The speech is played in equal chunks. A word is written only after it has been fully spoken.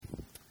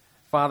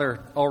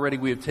Father, already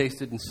we have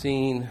tasted and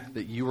seen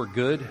that you are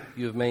good.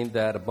 You have made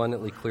that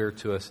abundantly clear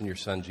to us in your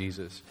Son,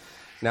 Jesus.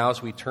 Now,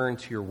 as we turn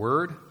to your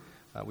word,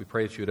 we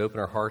pray that you would open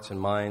our hearts and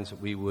minds,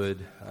 that we would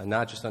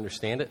not just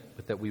understand it,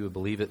 but that we would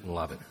believe it and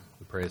love it.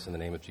 We pray this in the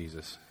name of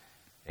Jesus.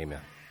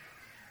 Amen.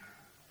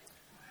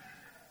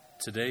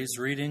 Today's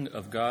reading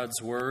of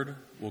God's word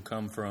will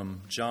come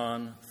from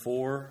John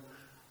 4,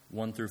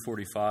 1 through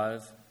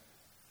 45.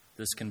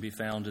 This can be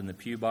found in the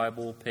Pew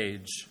Bible,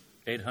 page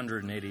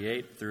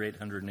 888 through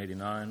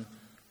 889,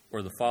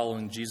 or the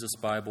following Jesus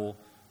Bible,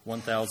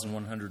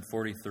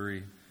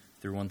 1143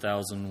 through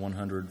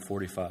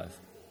 1145.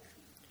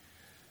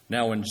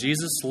 Now when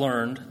Jesus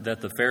learned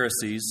that the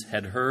Pharisees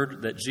had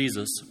heard that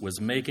Jesus was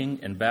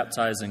making and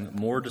baptizing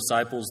more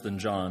disciples than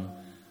John,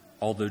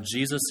 although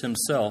Jesus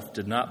himself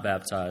did not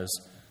baptize,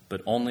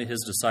 but only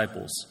his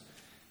disciples,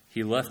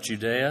 he left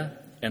Judea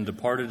and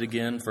departed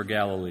again for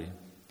Galilee,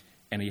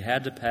 and he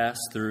had to pass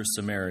through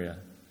Samaria.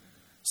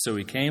 So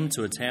he came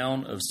to a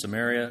town of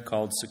Samaria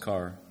called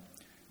Sychar,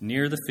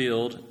 near the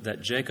field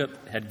that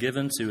Jacob had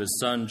given to his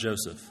son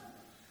Joseph.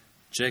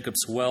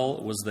 Jacob's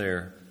well was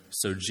there,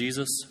 so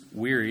Jesus,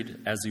 wearied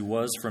as he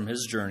was from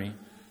his journey,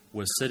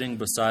 was sitting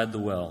beside the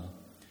well.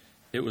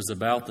 It was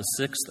about the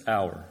 6th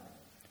hour.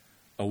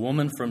 A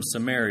woman from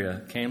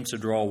Samaria came to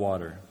draw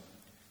water.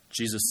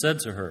 Jesus said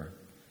to her,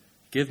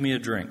 "Give me a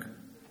drink,"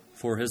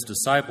 for his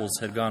disciples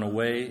had gone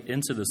away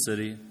into the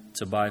city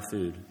to buy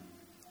food.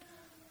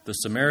 The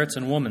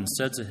Samaritan woman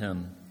said to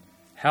him,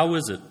 "How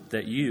is it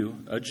that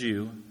you, a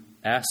Jew,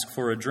 ask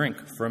for a drink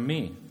from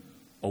me,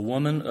 a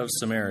woman of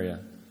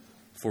Samaria?"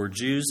 For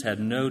Jews had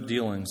no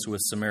dealings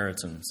with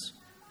Samaritans.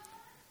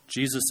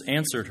 Jesus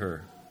answered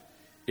her,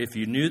 "If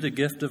you knew the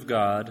gift of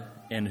God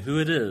and who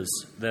it is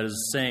that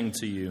is saying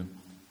to you,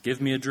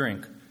 'Give me a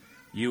drink,'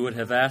 you would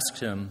have asked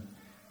him,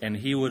 and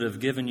he would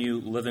have given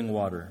you living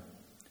water."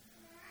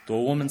 The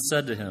woman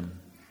said to him,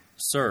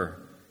 "Sir,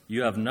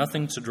 you have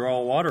nothing to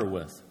draw water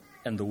with,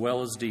 and the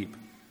well is deep.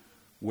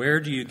 Where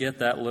do you get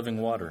that living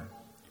water?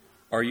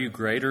 Are you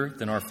greater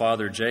than our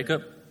father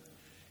Jacob?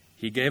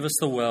 He gave us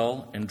the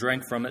well and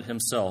drank from it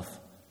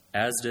himself,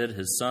 as did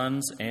his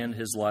sons and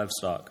his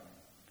livestock."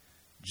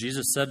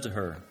 Jesus said to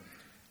her,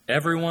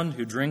 "Everyone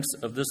who drinks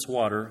of this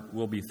water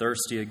will be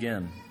thirsty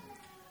again.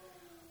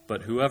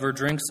 But whoever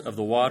drinks of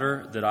the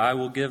water that I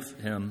will give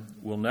him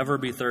will never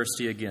be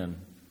thirsty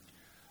again.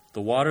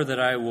 The water that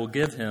I will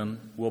give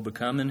him will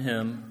become in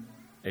him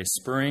a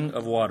spring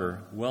of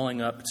water welling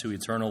up to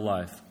eternal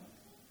life."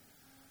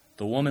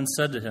 The woman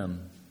said to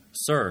him,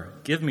 "Sir,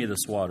 give me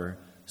this water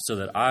so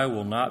that I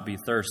will not be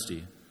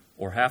thirsty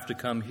or have to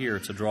come here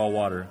to draw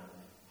water."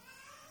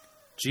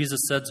 Jesus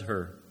said to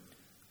her,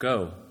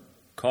 "Go,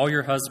 call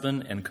your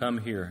husband and come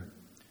here."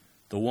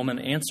 The woman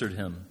answered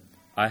him,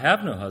 "I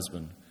have no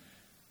husband."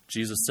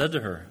 Jesus said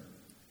to her,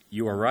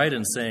 "You are right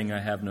in saying,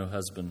 'I have no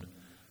husband,'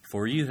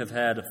 for you have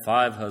had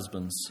 5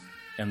 husbands,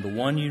 and the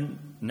one you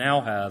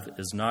now have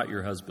is not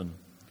your husband.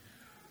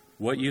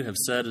 What you have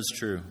said is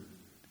true."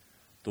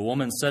 The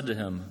woman said to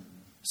him,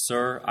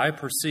 "Sir, I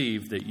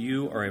perceive that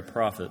you are a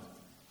prophet.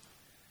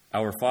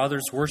 Our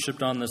fathers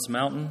worshipped on this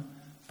mountain,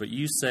 but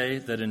you say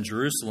that in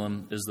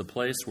Jerusalem is the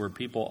place where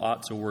people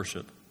ought to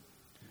worship."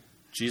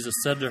 Jesus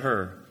said to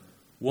her,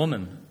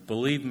 "Woman,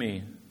 believe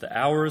me, the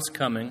hour is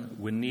coming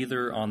when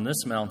neither on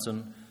this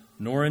mountain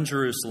nor in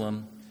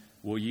Jerusalem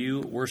will you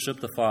worship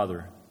the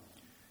Father.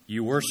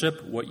 You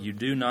worship what you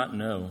do not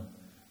know.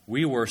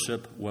 We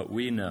worship what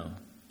we know,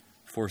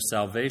 for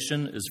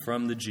salvation is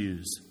from the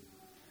Jews.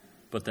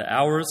 But the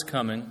hour is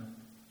coming,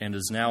 and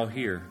is now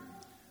here,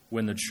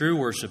 when the true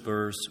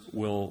worshipers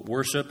will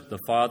worship the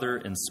Father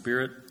in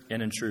spirit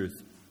and in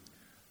truth.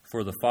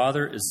 For the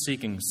Father is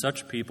seeking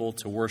such people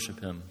to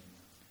worship him.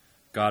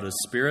 God is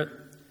spirit,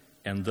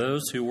 and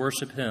those who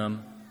worship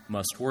him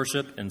must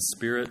worship in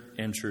spirit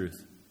and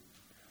truth."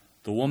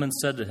 The woman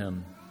said to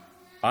him,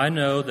 "I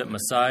know that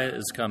Messiah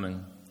is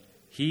coming,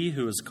 he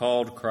who is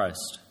called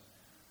Christ.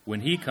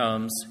 When he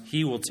comes,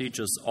 he will teach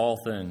us all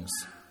things."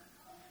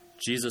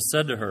 Jesus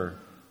said to her,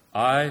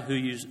 "I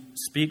who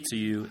speak to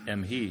you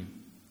am he."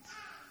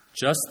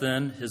 Just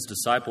then his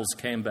disciples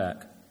came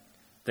back.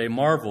 They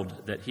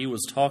marveled that he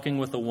was talking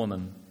with a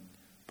woman,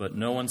 but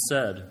no one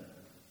said,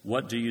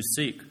 "What do you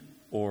seek?"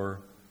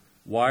 or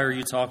 "Why are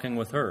you talking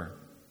with her?"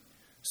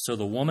 So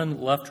the woman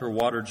left her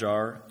water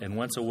jar and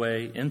went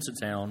away into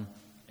town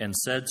and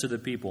said to the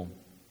people,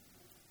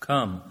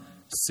 "Come,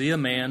 see a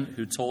man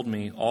who told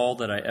me all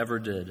that I ever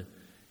did.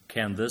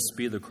 Can this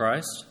be the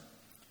Christ?"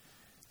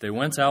 They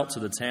went out to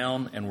the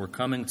town and were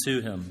coming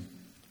to him.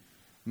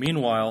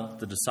 Meanwhile,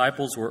 the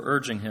disciples were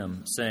urging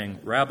him, saying,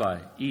 "Rabbi,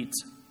 eat."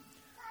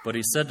 But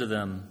he said to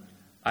them,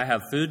 "I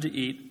have food to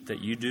eat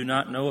that you do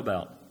not know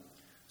about."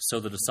 So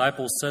the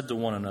disciples said to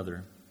one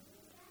another,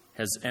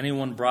 "Has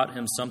anyone brought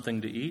him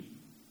something to eat?"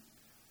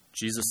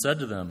 Jesus said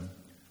to them,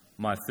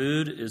 "My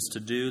food is to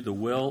do the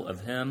will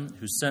of him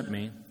who sent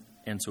me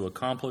and to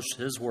accomplish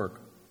his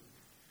work.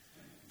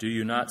 Do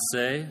you not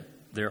say,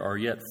 'There are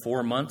yet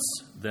 4 months,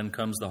 then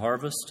comes the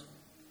harvest'?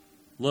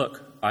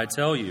 Look, I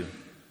tell you,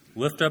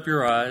 Lift up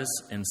your eyes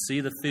and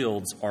see the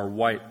fields are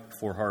white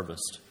for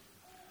harvest.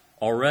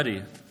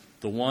 Already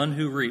the one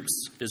who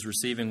reaps is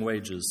receiving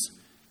wages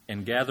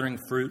and gathering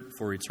fruit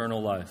for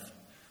eternal life,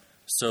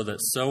 so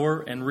that sower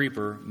and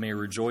reaper may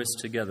rejoice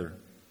together.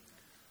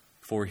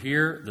 For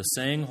here the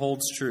saying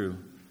holds true,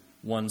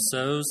 one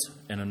sows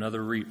and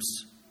another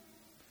reaps.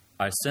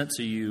 I sent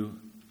to you,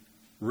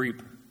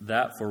 reap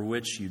that for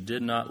which you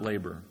did not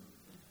labor.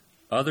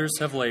 Others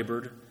have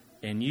labored,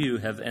 and you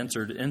have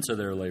entered into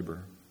their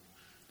labor.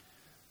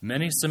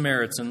 Many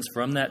Samaritans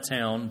from that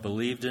town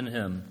believed in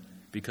him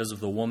because of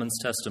the woman's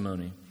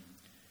testimony.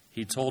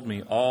 He told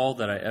me all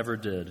that I ever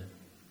did.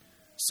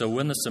 So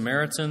when the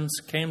Samaritans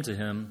came to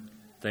him,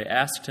 they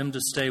asked him to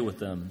stay with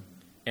them,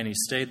 and he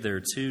stayed there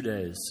 2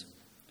 days.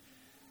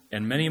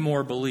 And many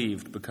more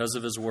believed because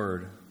of his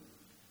word.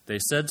 They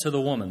said to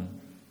the woman,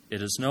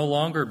 "It is no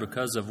longer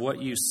because of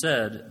what you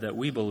said that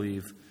we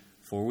believe,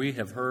 for we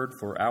have heard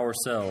for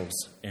ourselves,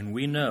 and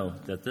we know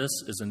that this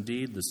is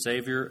indeed the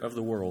Savior of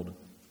the world."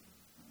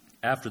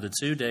 After the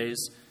 2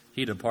 days,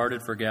 he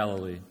departed for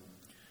Galilee.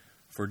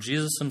 For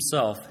Jesus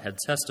himself had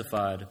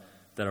testified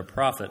that a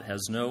prophet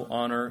has no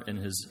honor in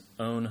his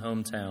own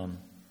hometown.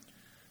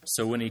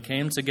 So when he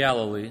came to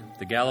Galilee,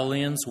 the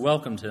Galileans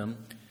welcomed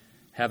him,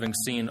 having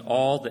seen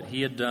all that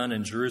he had done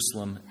in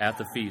Jerusalem at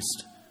the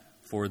feast,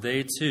 for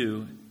they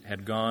too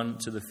had gone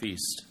to the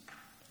feast.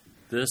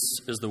 This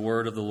is the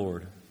word of the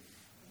Lord.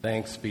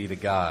 Thanks be to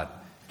God.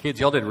 Kids,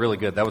 y'all did really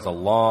good. That was a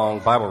long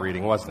Bible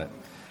reading, wasn't it?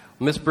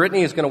 Miss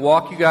Brittany is going to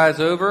walk you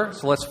guys over,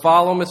 so let's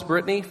follow Miss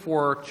Brittany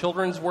for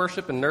children's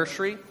worship and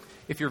nursery.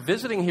 If you're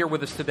visiting here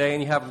with us today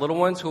and you have little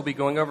ones who will be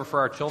going over for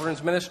our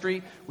children's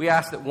ministry, we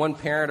ask that one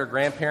parent or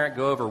grandparent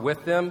go over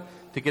with them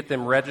to get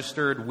them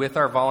registered with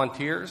our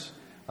volunteers.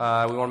 We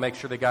want to make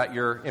sure they got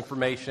your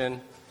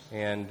information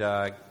and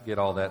get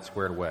all that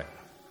squared away.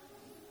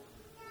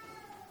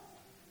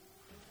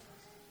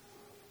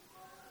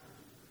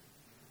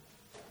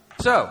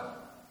 So,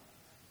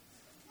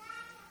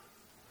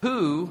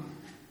 who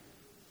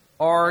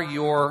are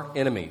your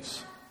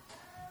enemies?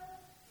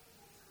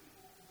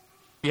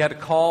 If you had to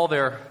call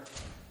their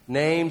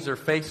names or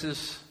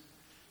faces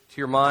to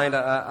your mind,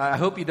 I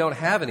hope you don't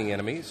have any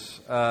enemies,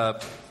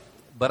 but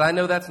I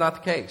know that's not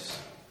the case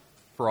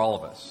for all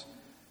of us.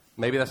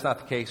 Maybe that's not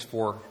the case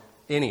for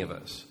any of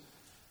us.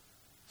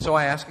 So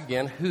I ask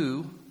again,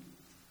 who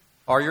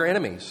are your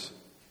enemies?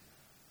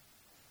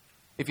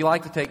 If you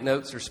like to take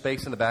notes, there's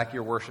space in the back of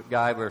your worship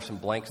guide where there are some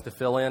blanks to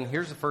fill in.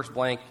 Here's the first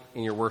blank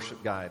in your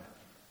worship guide.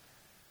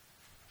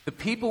 The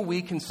people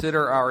we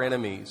consider our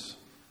enemies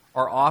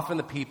are often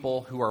the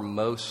people who are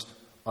most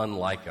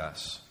unlike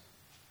us.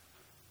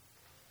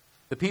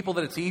 The people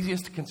that it's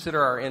easiest to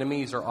consider our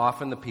enemies are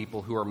often the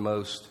people who are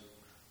most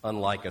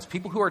unlike us,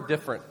 people who are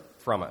different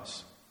from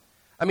us.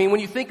 I mean,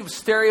 when you think of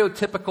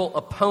stereotypical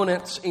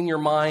opponents in your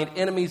mind,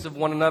 enemies of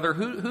one another,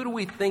 who do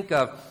we think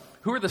of?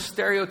 Who are the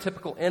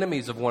stereotypical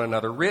enemies of one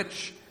another?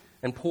 Rich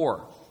and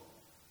poor,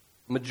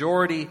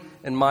 majority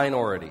and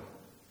minority,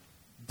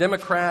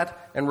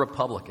 Democrat and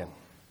Republican,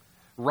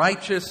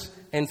 righteous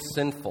and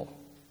sinful,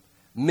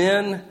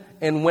 men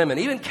and women,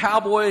 even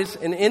cowboys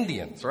and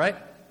Indians, right?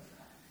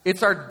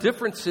 It's our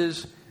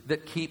differences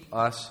that keep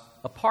us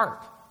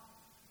apart,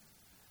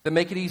 that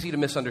make it easy to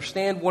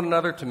misunderstand one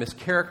another, to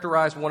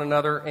mischaracterize one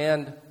another,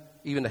 and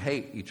even to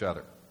hate each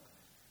other.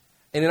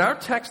 And in our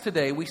text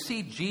today, we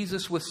see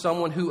Jesus with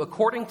someone who,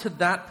 according to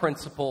that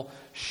principle,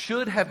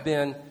 should have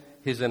been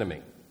his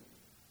enemy.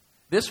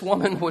 This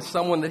woman was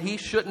someone that he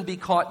shouldn't be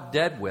caught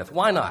dead with.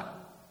 Why not?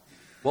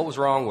 What was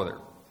wrong with her?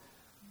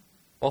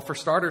 Well, for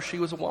starters, she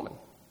was a woman.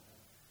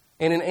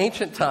 And in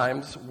ancient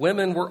times,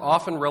 women were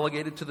often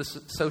relegated to the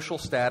social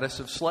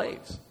status of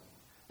slaves.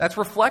 That's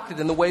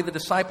reflected in the way the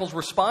disciples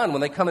respond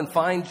when they come and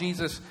find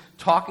Jesus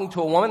talking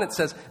to a woman. It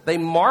says they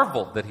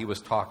marveled that he was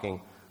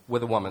talking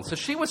with a woman. So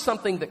she was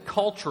something that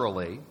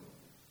culturally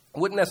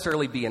wouldn't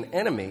necessarily be an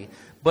enemy,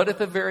 but at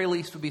the very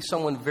least would be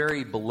someone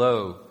very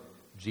below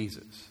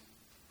Jesus.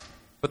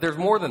 But there's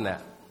more than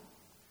that.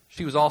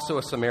 She was also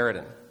a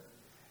Samaritan.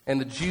 And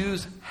the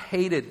Jews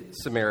hated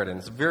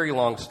Samaritans. Very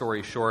long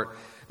story short.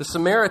 The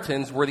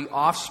Samaritans were the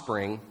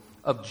offspring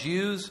of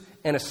Jews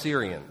and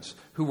Assyrians,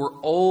 who were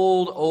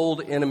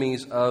old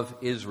enemies of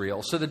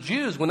Israel. So the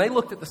Jews, when they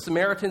looked at the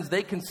Samaritans,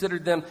 they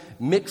considered them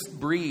mixed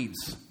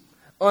breeds,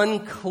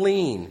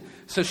 unclean.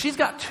 So she's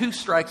got two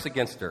strikes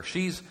against her.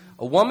 She's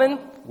a woman,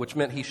 which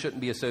meant he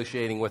shouldn't be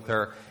associating with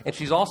her, and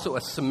she's also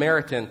a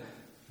Samaritan,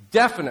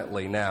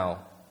 definitely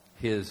now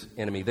his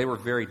enemy. They were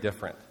very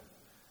different.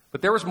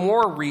 But there was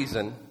more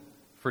reason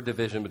for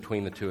division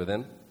between the two of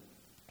them.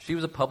 She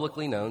was a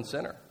publicly known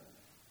sinner.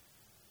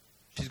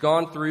 She's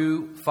gone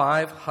through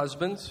 5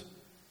 husbands.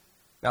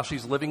 Now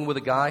she's living with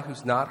a guy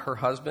who's not her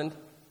husband.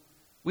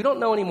 We don't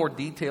know any more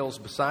details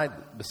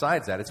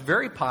besides that. It's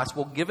very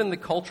possible, given the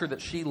culture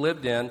that she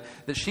lived in,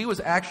 that she was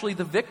actually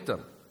the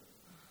victim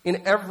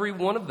in every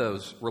one of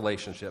those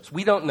relationships.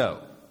 We don't know.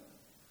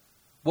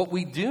 What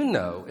we do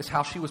know is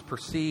how she was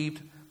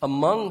perceived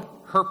among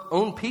her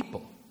own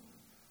people.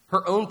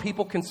 Her own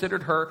people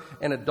considered her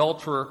an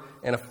adulterer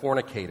and a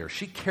fornicator.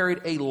 She carried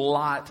a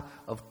lot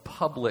of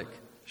public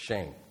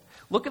shame.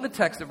 Look at the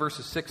text at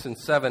verses 6 and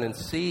 7 and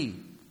see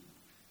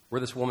where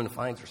this woman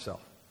finds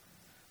herself.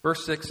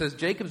 Verse 6 says,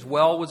 Jacob's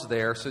well was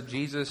there, so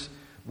Jesus,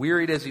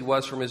 wearied as he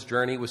was from his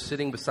journey, was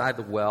sitting beside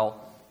the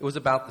well. It was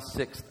about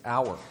the 6th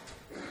hour.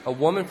 A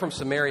woman from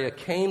Samaria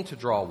came to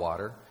draw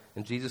water,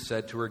 and Jesus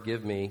said to her,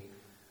 give me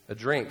a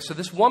drink. So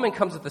this woman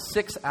comes at the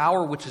 6th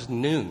hour, which is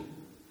noon.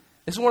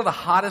 This is one of the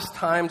hottest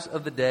times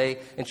of the day,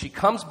 and she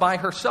comes by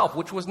herself,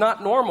 which was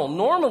not normal.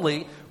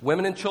 Normally,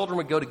 women and children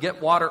would go to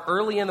get water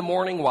early in the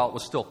morning while it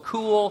was still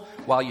cool,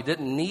 while you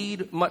didn't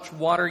need much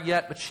water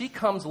yet, but she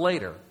comes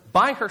later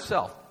by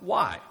herself.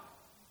 Why?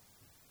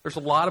 There's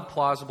a lot of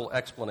plausible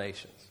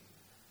explanations.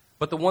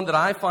 But the one that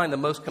I find the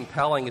most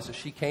compelling is that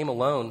she came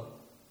alone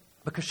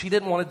because she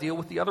didn't want to deal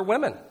with the other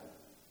women.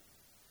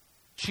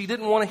 She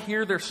didn't want to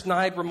hear their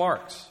snide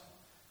remarks.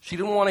 She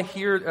didn't want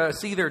to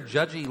see their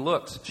judgy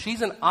looks.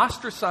 She's an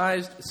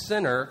ostracized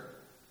sinner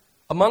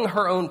among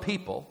her own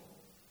people.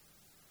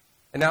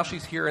 And now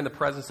she's here in the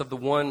presence of the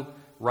one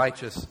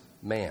righteous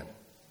man.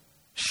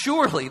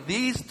 Surely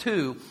these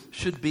two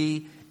should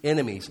be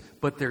enemies,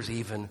 but there's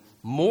even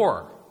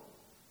more.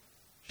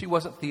 She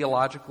wasn't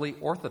theologically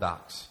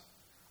orthodox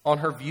on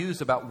her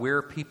views about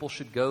where people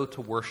should go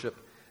to worship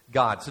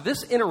God. So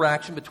this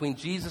interaction between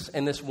Jesus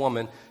and this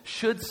woman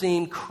should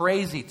seem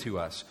crazy to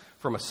us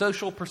from a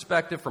social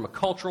perspective, from a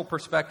cultural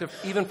perspective,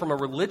 even from a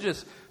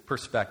religious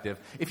perspective.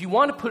 If you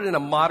want to put it in a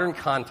modern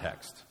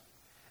context,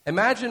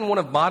 imagine one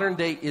of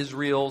modern-day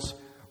Israel's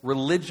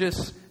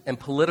religious and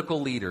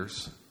political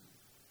leaders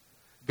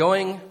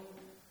going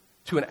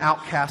to an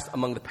outcast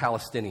among the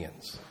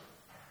Palestinians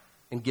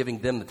and giving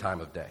them the time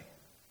of day.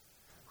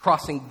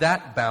 Crossing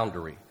that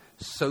boundary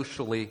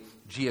socially,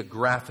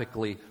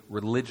 geographically,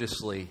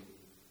 religiously,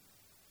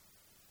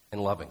 and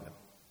loving them.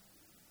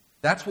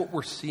 That's what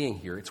we're seeing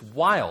here. It's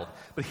wild.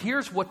 But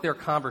here's what their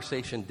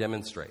conversation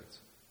demonstrates.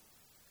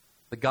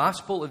 The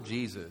gospel of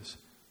Jesus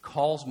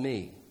calls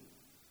me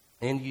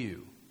and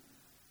you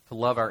to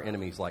love our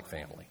enemies like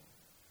family.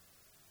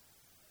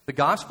 The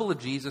gospel of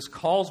Jesus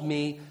calls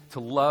me to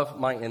love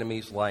my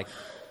enemies like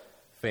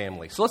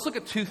family. So let's look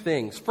at two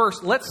things.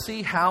 First, let's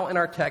see how in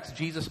our text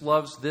Jesus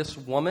loves this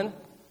woman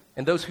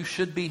and those who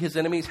should be his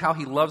enemies, how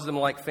he loves them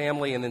like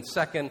family. And then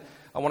second,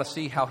 I want to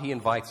see how he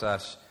invites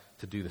us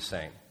to do the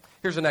same.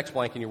 Here's the next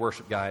blank in your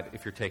worship guide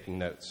if you're taking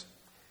notes.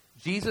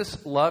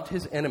 Jesus loved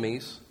his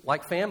enemies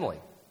like family.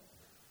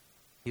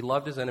 He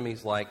loved his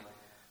enemies like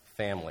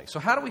family. So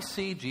how do we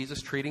see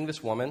Jesus treating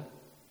this woman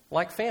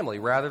like family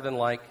rather than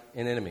like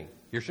an enemy?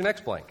 Here's your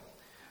next blank.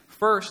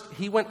 First,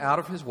 he went out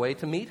of his way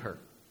to meet her,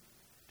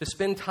 to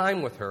spend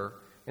time with her,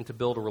 and to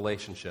build a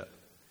relationship.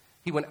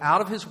 He went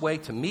out of his way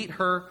to meet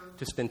her,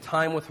 to spend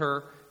time with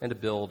her, and to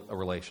build a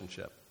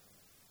relationship.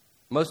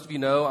 Most of you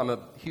know I'm a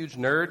huge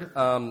nerd.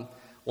 A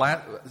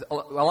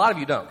lot of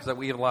you don't, because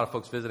we have a lot of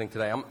folks visiting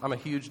today. I'm a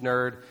huge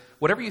nerd.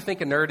 Whatever you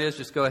think a nerd is,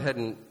 just go ahead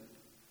and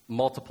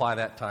multiply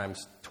that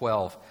times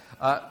 12.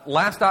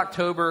 Last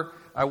October,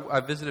 I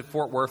visited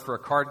Fort Worth for a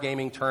card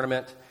gaming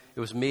tournament. It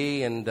was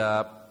me and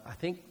I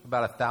think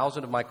about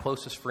 1,000 of my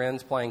closest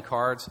friends playing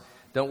cards.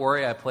 Don't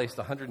worry, I placed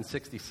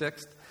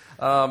 166th.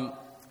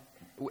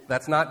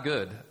 That's not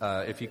good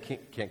if you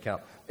can't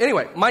count.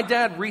 Anyway, my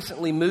dad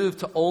recently moved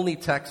to Olney,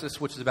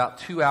 Texas, which is about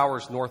 2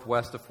 hours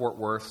northwest of Fort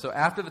Worth. So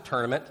after the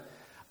tournament,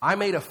 I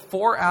made a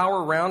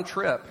 4-hour round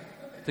trip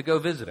to go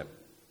visit him.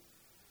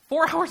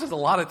 4 hours is a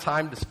lot of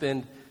time to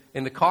spend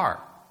in the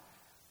car.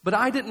 But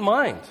I didn't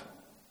mind.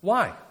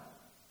 Why?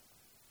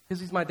 Because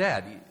he's my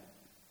dad.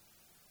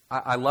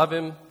 I love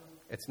him.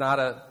 It's not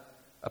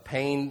a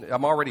pain.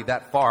 I'm already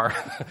that far.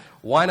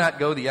 Why not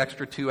go the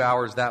extra 2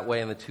 hours that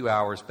way and the 2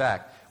 hours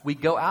back? We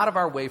go out of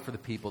our way for the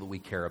people that we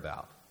care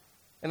about.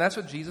 And that's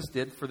what Jesus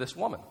did for this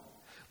woman.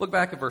 Look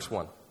back at verse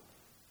 1.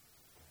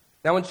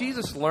 Now, when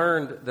Jesus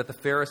learned that the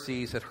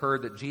Pharisees had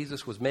heard that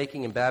Jesus was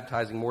making and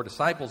baptizing more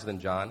disciples than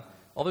John,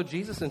 although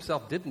Jesus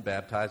himself didn't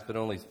baptize, but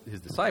only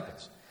his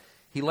disciples,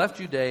 he left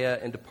Judea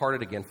and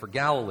departed again for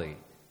Galilee.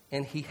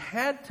 And he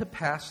had to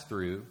pass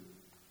through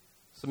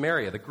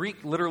Samaria. The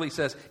Greek literally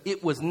says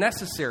it was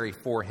necessary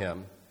for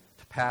him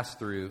to pass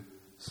through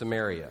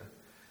Samaria.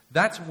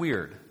 That's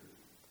weird.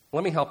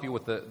 Let me help you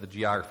with the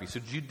geography. So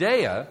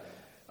Judea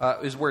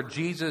is where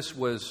Jesus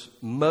was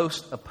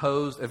most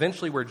opposed,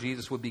 eventually where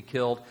Jesus would be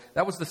killed.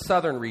 That was the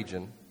southern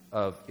region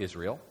of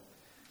Israel.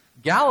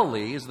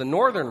 Galilee is the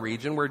northern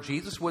region where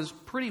Jesus was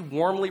pretty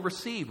warmly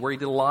received, where he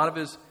did a lot of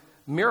his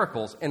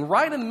miracles. And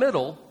right in the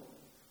middle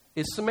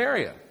is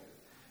Samaria.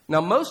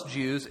 Now, most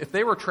Jews, if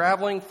they were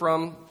traveling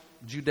from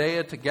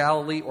Judea to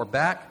Galilee or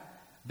back,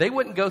 they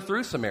wouldn't go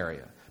through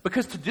Samaria.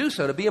 Because to do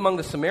so, to be among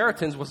the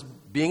Samaritans, was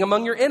being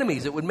among your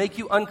enemies. It would make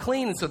you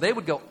unclean. And so they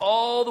would go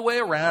all the way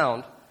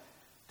around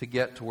to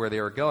get to where they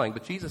were going.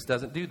 But Jesus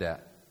doesn't do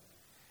that.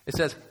 It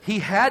says he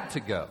had to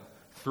go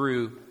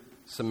through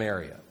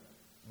Samaria.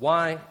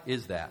 Why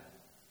is that?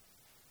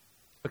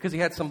 Because he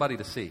had somebody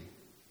to see.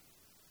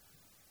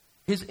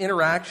 His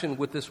interaction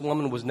with this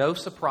woman was no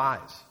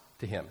surprise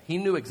to him. He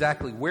knew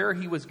exactly where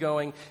he was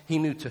going. He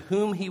knew to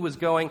whom he was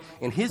going.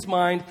 In his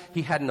mind,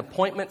 he had an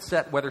appointment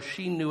set, whether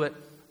she knew it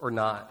or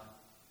not.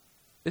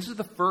 This is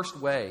the first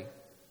way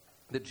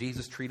that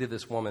Jesus treated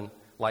this woman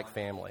like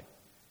family.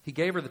 He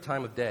gave her the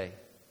time of day.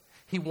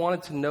 He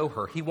wanted to know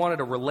her. He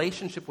wanted a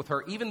relationship with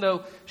her, even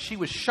though she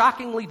was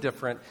shockingly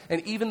different,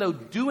 and even though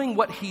doing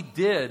what he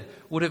did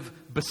would have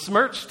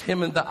besmirched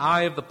him in the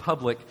eye of the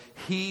public,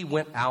 he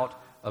went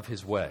out of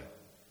his way.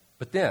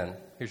 But then,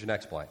 here's your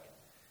next blank.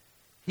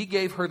 He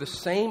gave her the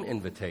same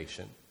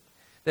invitation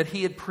that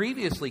he had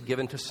previously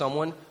given to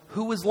someone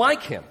who was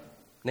like him,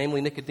 namely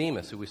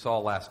Nicodemus, who we saw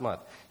last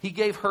month. He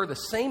gave her the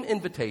same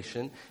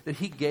invitation that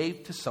he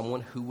gave to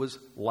someone who was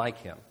like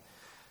him.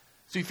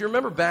 So if you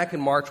remember back in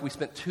March, we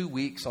spent 2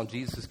 weeks on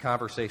Jesus'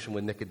 conversation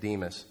with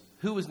Nicodemus.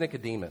 Who was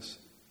Nicodemus?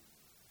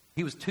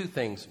 He was two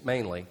things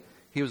mainly.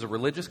 He was a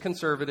religious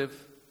conservative,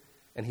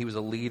 and he was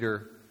a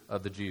leader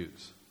of the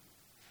Jews.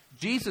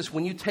 Jesus,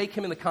 when you take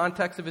him in the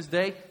context of his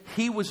day,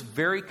 he was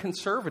very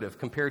conservative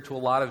compared to a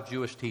lot of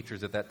Jewish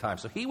teachers at that time.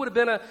 So he would have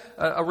been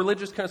a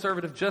religious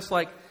conservative just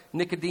like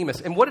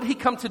Nicodemus. And what did he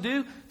come to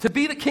do? To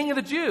be the king of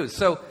the Jews.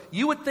 So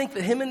you would think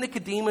that him and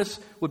Nicodemus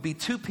would be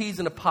two peas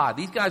in a pod.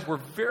 These guys were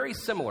very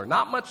similar,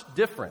 not much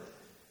different.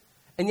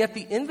 And yet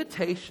the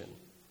invitation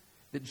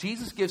that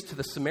Jesus gives to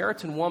the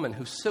Samaritan woman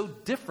who's so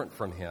different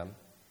from him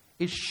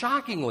is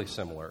shockingly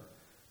similar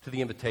to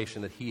the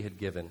invitation that he had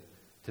given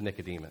to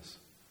Nicodemus.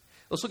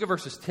 Let's look at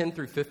verses 10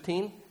 through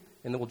 15,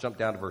 and then we'll jump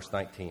down to verse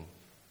 19.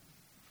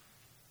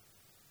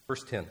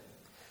 Verse 10.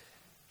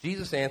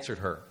 Jesus answered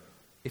her,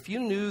 "If you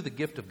knew the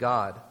gift of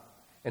God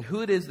and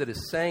who it is that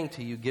is saying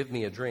to you, 'Give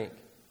me a drink,'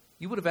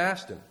 you would have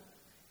asked him,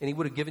 and he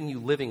would have given you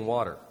living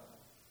water."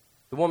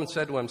 The woman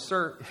said to him,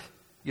 "Sir,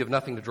 you have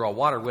nothing to draw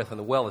water with, and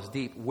the well is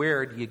deep.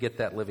 Where do you get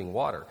that living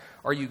water?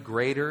 Are you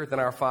greater than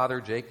our father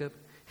Jacob?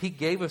 He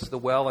gave us the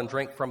well and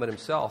drank from it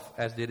himself,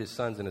 as did his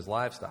sons and his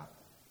livestock."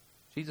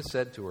 Jesus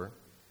said to her,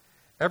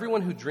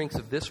 "Everyone who drinks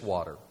of this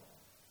water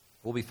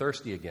will be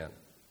thirsty again.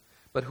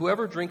 But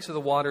whoever drinks of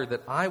the water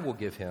that I will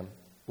give him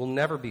will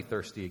never be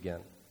thirsty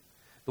again.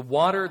 The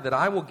water that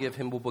I will give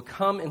him will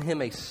become in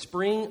him a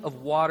spring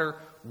of water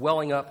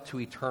welling up to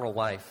eternal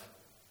life."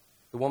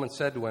 The woman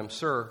said to him,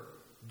 "Sir,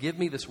 give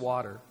me this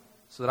water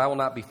so that I will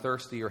not be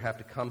thirsty or have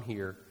to come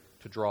here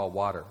to draw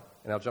water."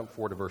 And I'll jump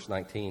forward to verse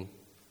 19.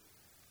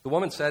 The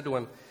woman said to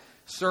him,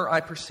 "Sir, I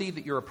perceive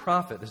that you're a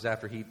prophet." This is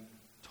after he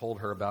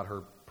told her about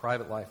her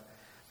private life.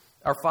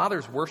 "Our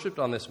fathers worshipped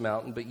on this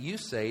mountain, but you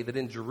say that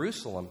in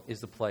Jerusalem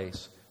is the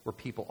place where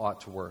people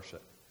ought to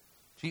worship."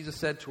 Jesus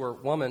said to her,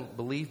 "Woman,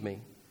 believe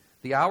me,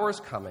 the hour is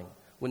coming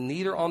when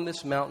neither on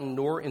this mountain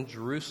nor in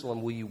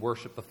Jerusalem will you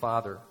worship the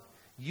Father.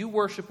 You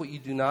worship what you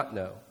do not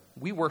know.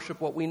 We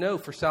worship what we know,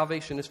 for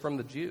salvation is from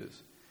the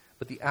Jews.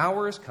 But the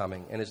hour is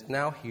coming and is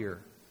now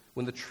here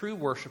when the true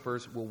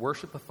worshipers will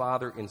worship the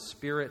Father in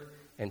spirit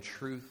and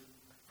truth,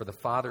 for the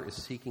Father is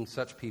seeking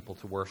such people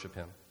to worship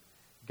him.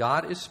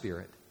 God is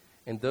spirit,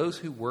 and those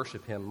who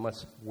worship him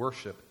must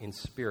worship in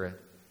spirit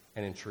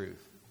and in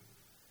truth."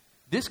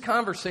 This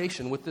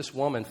conversation with this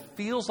woman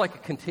feels like a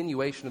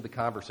continuation of the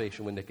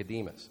conversation with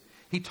Nicodemus.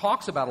 He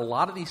talks about a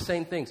lot of these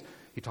same things.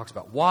 He talks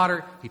about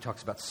water, he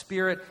talks about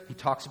spirit, he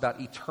talks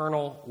about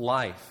eternal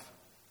life.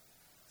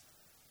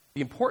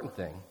 The important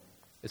thing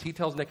is he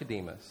tells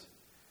Nicodemus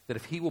that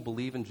if he will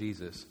believe in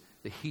Jesus,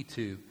 that he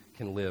too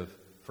can live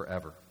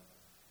forever.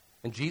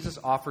 And Jesus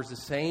offers the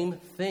same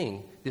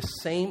thing, this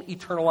same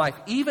eternal life.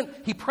 Even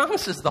he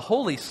promises the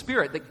Holy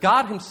Spirit, that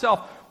God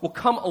himself will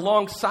come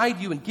alongside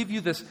you and give you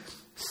this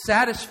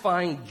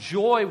satisfying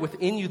joy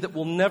within you that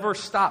will never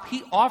stop.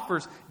 He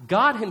offers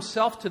God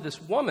himself to this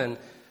woman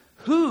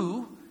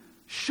who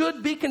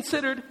should be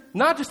considered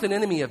not just an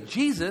enemy of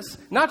Jesus,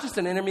 not just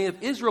an enemy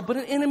of Israel, but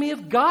an enemy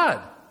of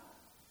God.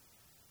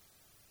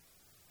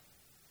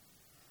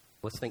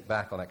 Let's think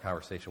back on that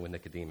conversation with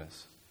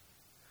Nicodemus.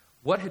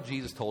 What had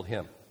Jesus told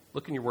him?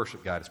 Look in your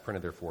worship guide. It's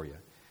printed there for you.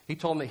 He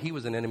told him that he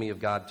was an enemy of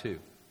God too.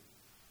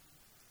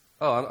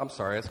 Oh, I'm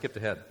sorry. I skipped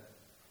ahead.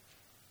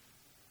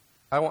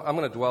 I'm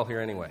going to dwell here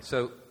anyway.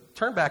 So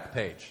turn back a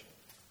page.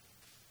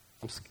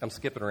 I'm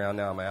skipping around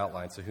now in my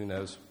outline, so who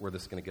knows where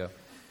this is going to go.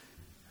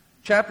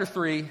 Chapter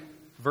 3,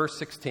 verse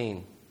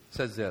 16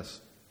 says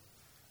this: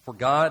 "For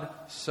God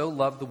so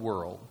loved the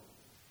world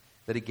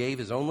that he gave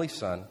his only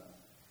Son,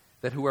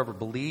 that whoever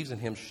believes in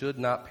him should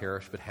not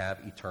perish but have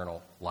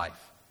eternal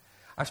life."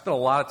 I spent a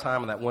lot of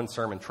time on that one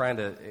sermon trying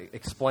to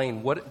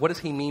explain what does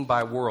he mean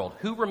by world.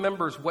 Who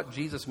remembers what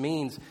Jesus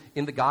means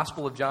in the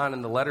Gospel of John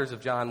and the letters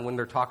of John when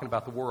they're talking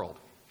about the world?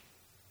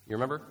 You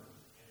remember?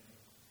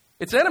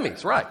 It's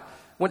enemies, right.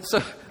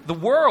 So the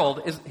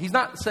world is, he's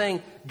not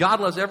saying God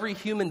loves every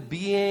human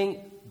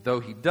being, though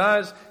he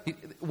does.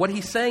 What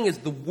he's saying is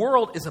the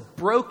world is a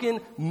broken,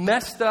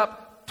 messed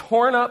up,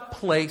 torn up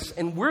place,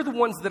 and we're the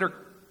ones that are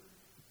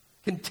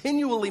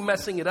continually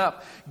messing it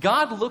up.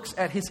 God looks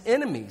at his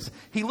enemies.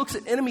 He looks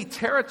at enemy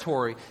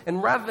territory,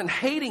 and rather than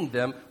hating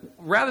them,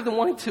 rather than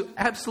wanting to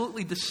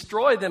absolutely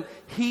destroy them,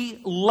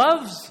 he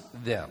loves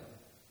them.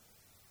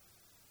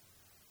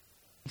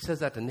 He says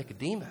that to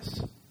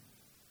Nicodemus,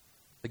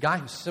 the guy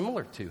who's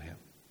similar to him.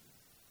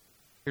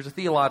 Here's a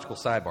theological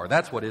sidebar.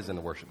 That's what is in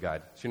the worship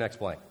guide. It's your next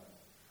blank.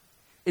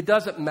 It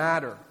doesn't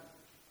matter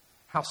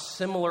how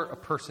similar a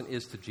person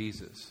is to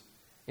Jesus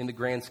in the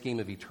grand scheme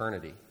of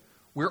eternity.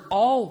 We're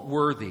all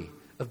worthy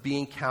of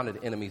being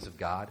counted enemies of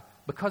God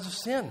because of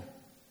sin.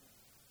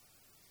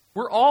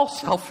 We're all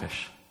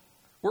selfish.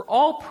 We're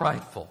all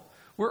prideful.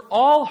 We're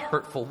all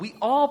hurtful. We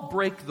all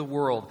break the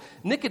world.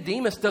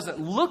 Nicodemus doesn't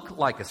look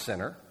like a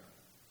sinner.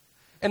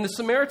 And the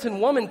Samaritan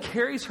woman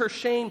carries her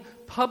shame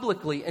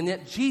publicly, and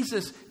yet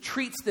Jesus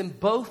treats them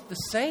both the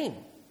same.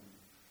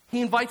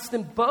 He invites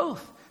them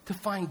both to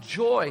find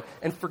joy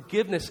and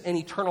forgiveness and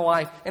eternal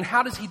life. And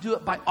how does he do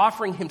it? By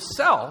offering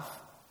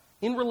himself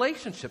in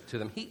relationship to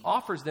them. He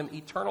offers them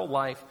eternal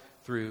life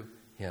through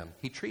him.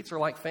 He treats her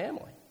like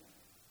family.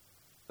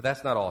 But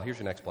that's not all. Here's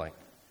your next blank.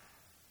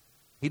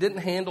 He didn't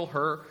handle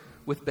her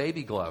with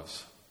baby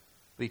gloves,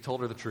 but he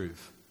told her the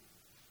truth.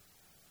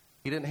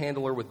 He didn't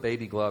handle her with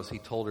baby gloves. He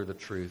told her the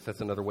truth. That's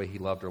another way he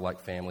loved her,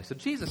 like family. So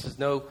Jesus is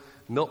no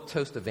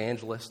milquetoast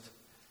evangelist.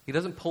 He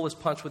doesn't pull his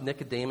punch with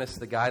Nicodemus,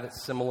 the guy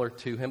that's similar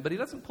to him, but he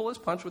doesn't pull his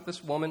punch with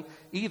this woman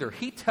either.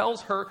 He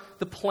tells her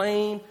the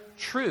plain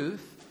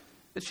truth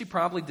that she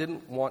probably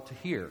didn't want to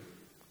hear.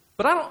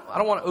 But I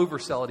don't want to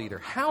oversell it either.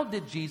 How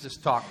did Jesus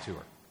talk to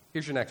her?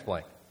 Here's your next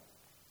blank.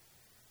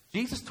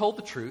 Jesus told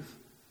the truth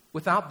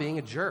without being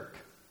a jerk.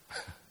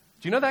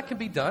 Do you know that can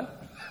be done?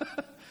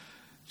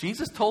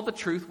 Jesus told the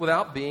truth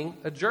without being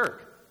a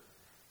jerk.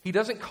 He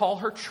doesn't call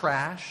her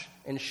trash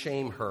and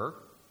shame her.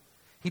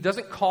 He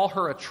doesn't call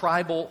her a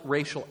tribal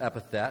racial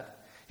epithet.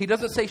 He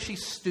doesn't say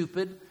she's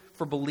stupid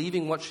for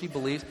believing what she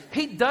believes.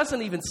 He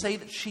doesn't even say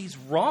that she's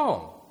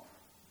wrong.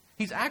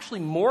 He's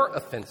actually more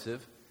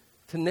offensive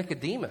to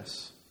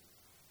Nicodemus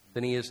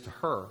than he is to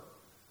her,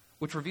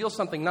 which reveals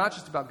something not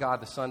just about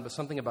God the Son, but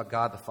something about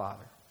God the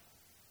Father.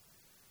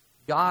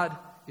 God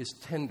is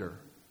tender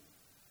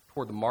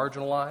toward the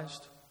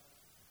marginalized,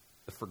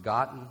 the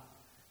forgotten,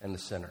 and the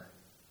sinner.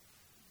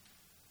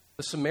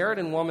 The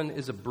Samaritan woman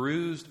is a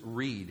bruised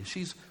reed.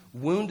 She's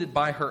wounded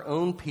by her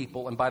own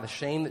people and by the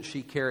shame that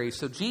she carries.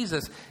 So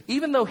Jesus,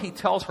 even though he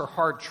tells her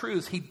hard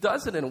truths, he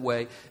does it in a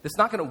way that's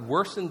not going to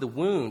worsen the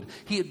wound.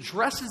 He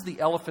addresses the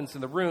elephants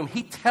in the room.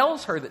 He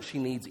tells her that she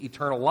needs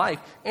eternal life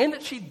and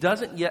that she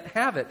doesn't yet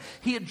have it.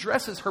 He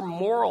addresses her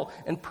moral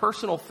and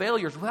personal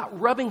failures without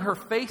rubbing her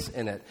face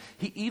in it.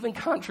 He even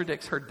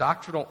contradicts her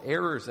doctrinal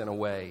errors in a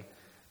way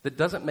that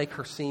doesn't make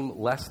her seem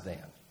less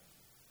than.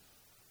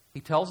 He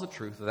tells the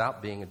truth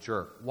without being a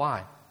jerk.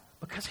 Why?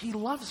 Because he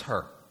loves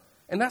her.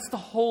 And that's the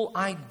whole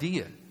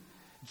idea.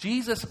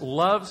 Jesus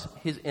loves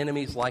his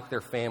enemies like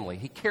their family.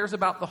 He cares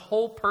about the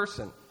whole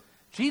person.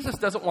 Jesus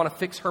doesn't want to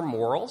fix her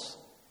morals.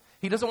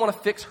 He doesn't want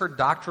to fix her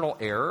doctrinal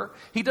error.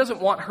 He doesn't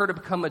want her to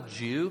become a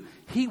Jew.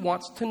 He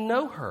wants to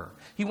know her.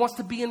 He wants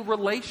to be in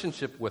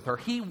relationship with her.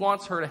 He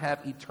wants her to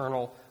have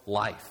eternal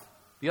life.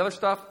 The other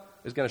stuff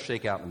is going to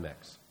shake out in the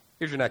mix.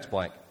 Here's your next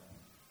blank.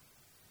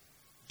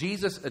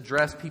 Jesus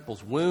addressed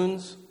people's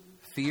wounds,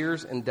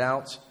 fears, and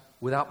doubts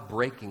without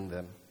breaking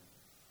them.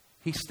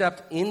 He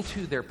stepped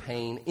into their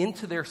pain,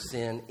 into their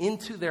sin,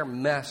 into their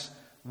mess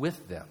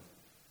with them.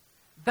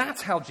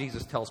 That's how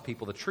Jesus tells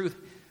people the truth.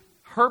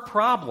 Her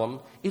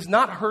problem is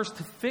not hers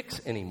to fix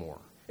anymore.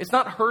 It's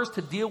not hers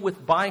to deal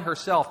with by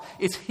herself.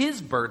 It's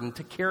his burden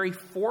to carry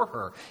for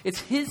her. It's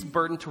his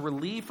burden to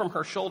relieve from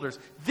her shoulders.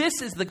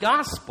 This is the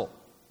gospel.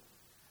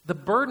 The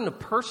burden of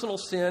personal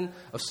sin,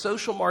 of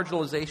social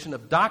marginalization,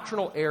 of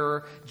doctrinal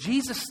error,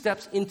 Jesus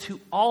steps into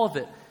all of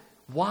it.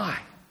 Why?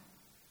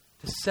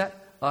 To set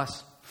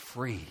us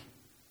free.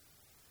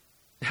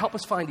 To help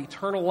us find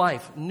eternal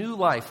life, new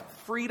life,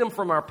 freedom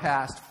from our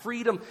past,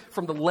 freedom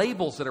from the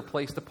labels that are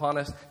placed upon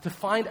us, to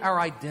find our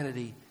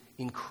identity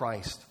in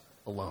Christ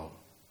alone,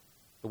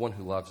 the one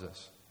who loves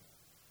us.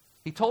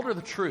 He told her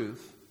the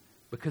truth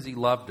because he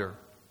loved her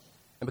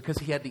and because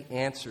he had the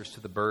answers to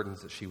the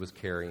burdens that she was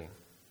carrying.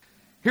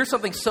 Here's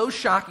something so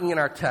shocking in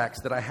our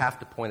text that I have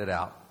to point it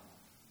out.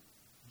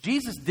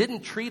 Jesus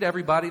didn't treat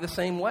everybody the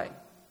same way.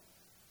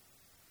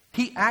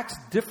 He acts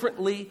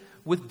differently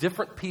with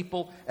different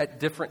people at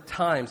different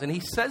times. And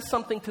he says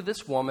something to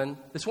this woman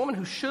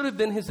who should have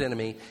been his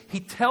enemy. He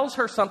tells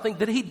her something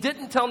that he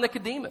didn't tell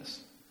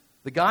Nicodemus,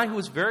 the guy who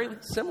was very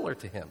similar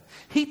to him.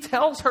 He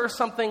tells her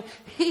something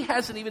he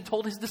hasn't even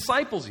told his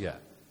disciples yet.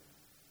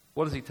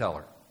 What does he tell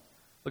her?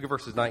 Look at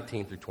verses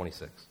 19 through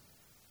 26.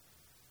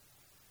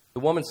 The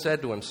woman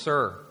said to him,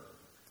 "Sir,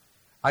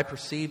 I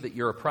perceive that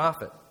you're a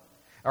prophet.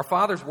 Our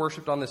fathers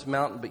worshipped on this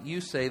mountain, but you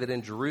say that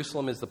in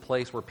Jerusalem is the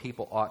place where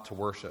people ought to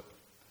worship."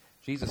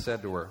 Jesus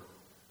said to her,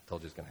 I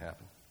told you it's going to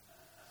happen.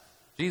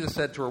 Jesus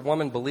said to her,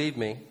 "Woman, believe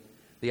me,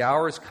 the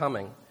hour is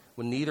coming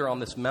when neither on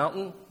this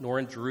mountain nor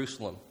in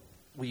Jerusalem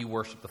will you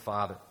worship the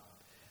Father.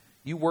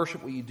 You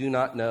worship what you do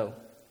not know.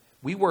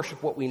 We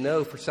worship what we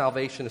know, for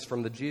salvation is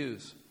from the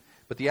Jews.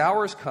 But the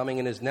hour is coming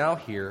and is now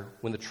here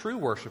when the true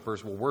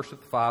worshipers will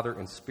worship the Father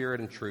in spirit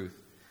and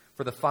truth.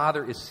 For the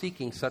Father is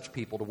seeking such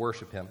people to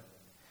worship him.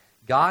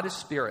 God is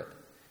spirit,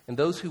 and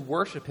those who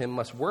worship him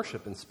must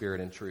worship in spirit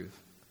and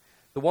truth."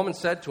 The woman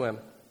said to him,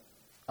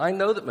 "I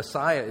know that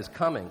Messiah is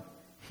coming,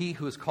 he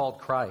who is called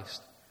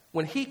Christ.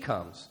 When he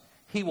comes,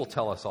 he will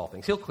tell us all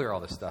things." He'll clear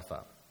all this stuff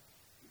up.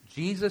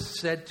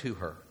 Jesus said to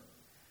her,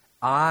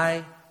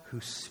 "I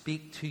who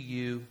speak to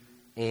you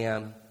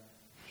am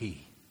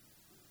he."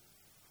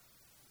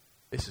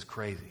 This is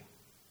crazy.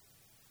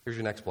 Here's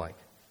your next blank.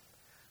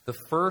 The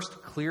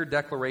first clear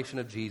declaration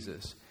of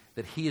Jesus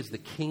that he is the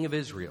King of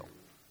Israel,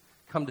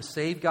 come to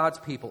save God's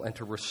people and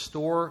to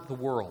restore the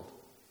world,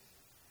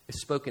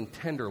 is spoken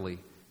tenderly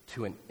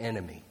to an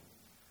enemy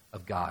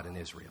of God and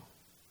Israel.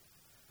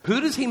 Who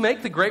does he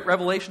make the great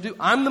revelation to?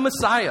 I'm the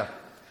Messiah.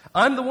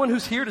 I'm the one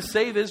who's here to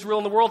save Israel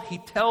and the world. He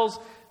tells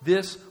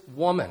this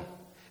woman,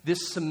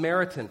 this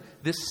Samaritan,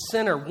 this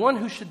sinner, one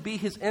who should be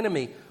his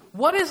enemy.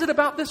 What is it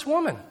about this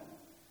woman?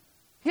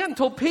 He hadn't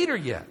told Peter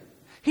yet.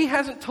 He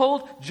hasn't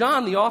told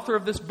John, the author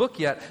of this book,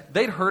 yet.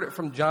 They'd heard it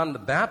from John the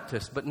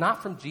Baptist, but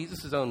not from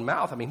Jesus' own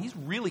mouth. I mean, he's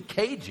really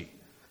cagey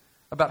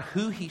about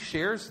who he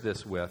shares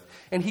this with.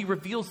 And he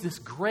reveals this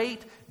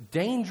great,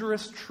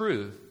 dangerous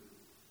truth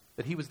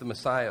that he was the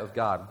Messiah of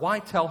God. Why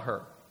tell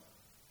her?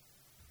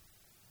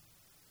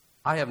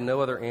 I have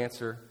no other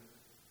answer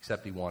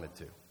except he wanted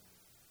to.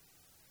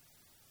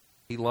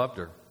 He loved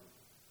her,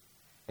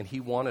 and he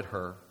wanted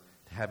her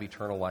to have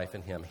eternal life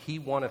in him. He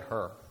wanted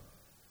her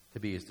to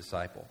be his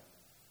disciple.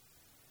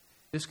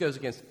 This goes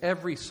against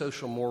every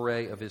social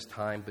moray of his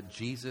time, but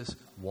Jesus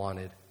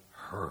wanted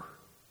her.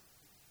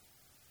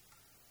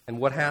 And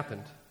what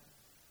happened?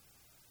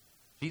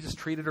 Jesus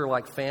treated her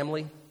like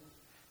family.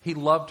 He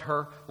loved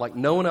her like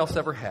no one else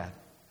ever had,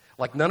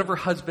 like none of her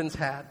husbands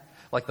had,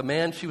 like the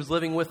man she was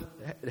living with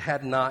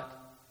had not.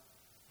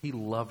 He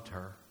loved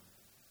her,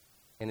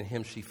 and in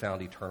him she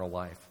found eternal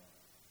life.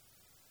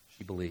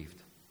 She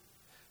believed.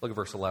 Look at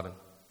verse 11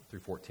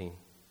 through 14.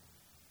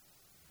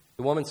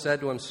 The woman said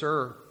to him,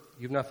 "Sir,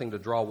 you have nothing to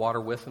draw water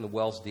with, and the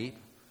well's deep.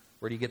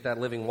 Where do you get that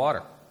living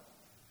water?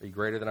 Are you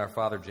greater than our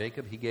father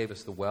Jacob? He gave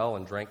us the well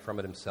and drank from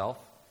it himself,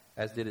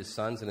 as did his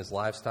sons and his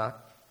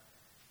livestock."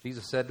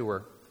 Jesus said to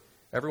her,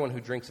 "Everyone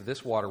who drinks of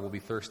this water will be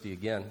thirsty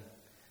again,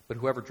 but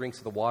whoever drinks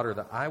of the water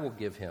that I will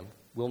give him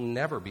will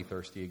never be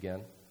thirsty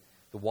again.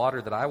 The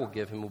water that I will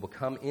give him will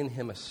become in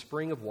him a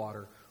spring of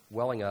water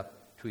welling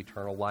up to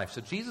eternal life."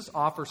 So Jesus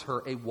offers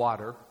her a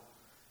water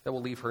that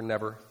will leave her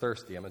never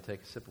thirsty. I'm going to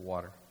take a sip of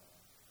water.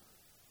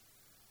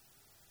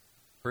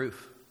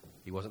 Proof.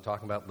 He wasn't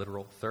talking about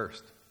literal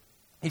thirst.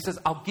 He says,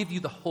 "I'll give you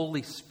the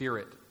Holy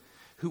Spirit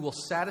who will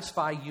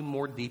satisfy you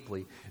more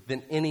deeply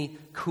than any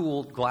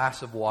cooled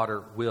glass of water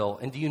will."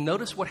 And do you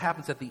notice what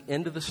happens at the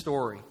end of the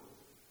story?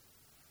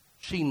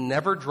 She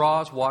never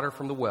draws water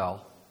from the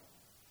well.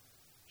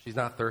 She's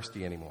not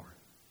thirsty anymore.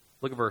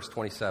 Look at verse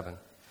 27.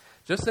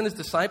 Just then his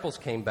disciples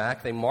came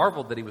back. They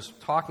marveled that he was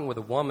talking with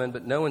a woman,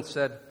 but no one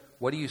said,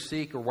 "What do you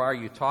seek?" or "Why are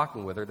you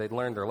talking with her?" They'd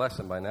learned their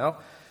lesson by now.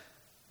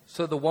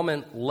 So the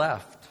woman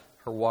left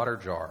her water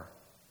jar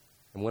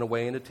and went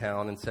away into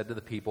town and said to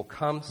the people,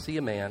 "Come see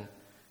a man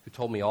who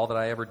told me all that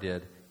I ever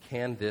did.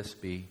 Can this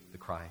be the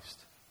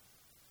Christ?"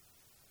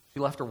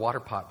 She left her water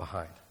pot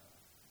behind.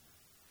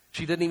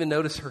 She didn't even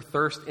notice her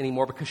thirst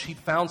anymore because she'd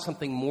found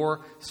something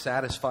more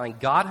satisfying.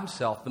 God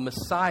himself, the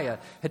Messiah,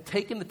 had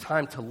taken the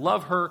time to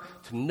love her,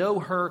 to know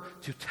her,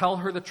 to tell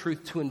her the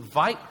truth, to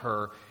invite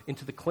her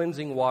into the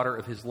cleansing water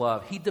of his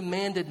love. He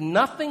demanded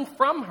nothing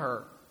from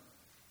her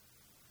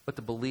but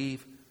to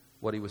believe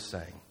what he was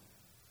saying.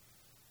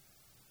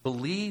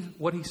 Believe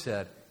what he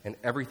said, and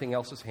everything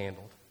else is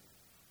handled.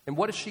 And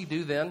what does she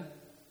do then?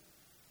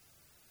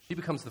 She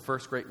becomes the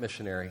first great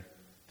missionary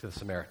to the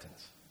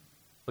Samaritans.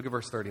 Look at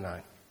verse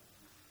 39.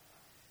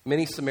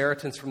 Many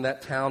Samaritans from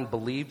that town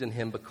believed in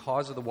him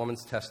because of the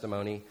woman's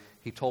testimony.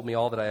 "He told me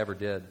all that I ever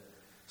did."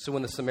 So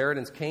when the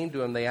Samaritans came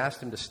to him, they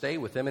asked him to stay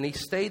with them, and he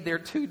stayed there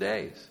 2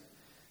 days.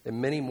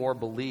 And many more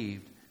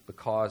believed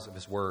because of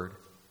his word.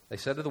 They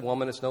said to the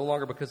woman, "It's no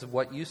longer because of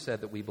what you said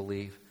that we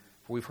believe,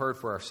 for we've heard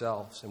for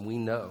ourselves, and we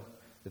know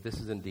that this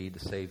is indeed the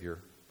Savior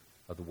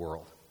of the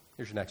world."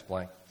 Here's your next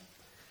blank.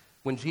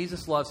 When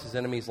Jesus loves his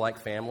enemies like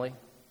family,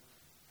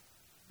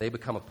 they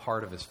become a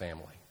part of his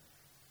family.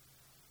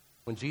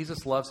 When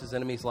Jesus loves his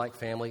enemies like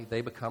family,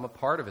 they become a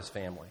part of his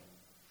family.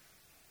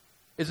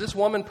 Is this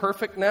woman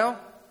perfect now?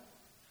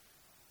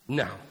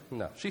 No.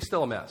 She's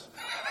still a mess.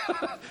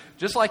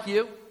 Just like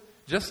you,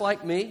 just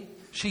like me.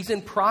 She's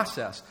in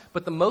process.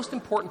 But the most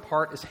important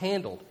part is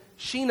handled.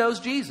 She knows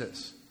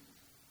Jesus.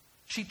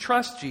 She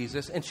trusts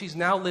Jesus, and she's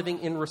now living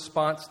in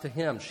response to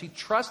him. She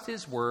trusts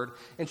his word,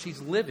 and she's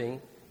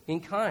living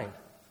in kind.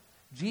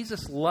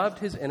 Jesus loved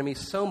his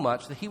enemies so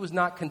much that he was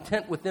not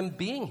content with them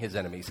being his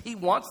enemies. He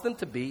wants them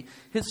to be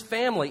his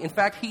family. In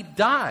fact, he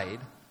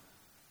died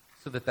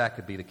so that that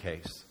could be the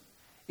case.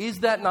 Is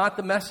that not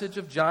the message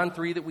of John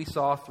 3 that we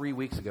saw 3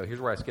 weeks ago? Here's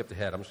where I skipped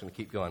ahead. I'm just going to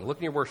keep going. Look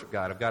in your worship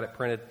guide. I've got it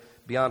printed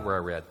beyond where I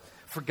read.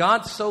 "For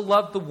God so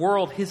loved the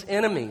world, his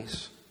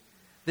enemies,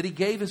 that he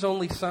gave his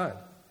only Son,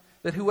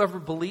 that whoever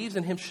believes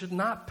in him should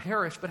not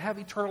perish but have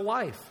eternal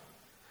life.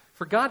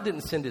 For God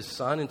didn't send his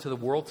Son into the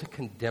world to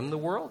condemn the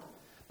world,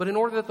 but in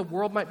order that the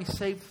world might be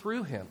saved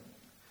through him.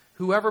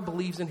 Whoever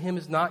believes in him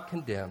is not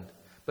condemned,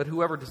 but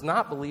whoever does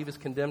not believe is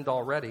condemned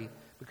already,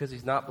 because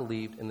he's not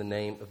believed in the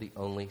name of the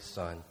only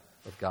Son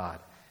of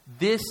God.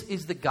 This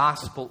is the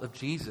gospel of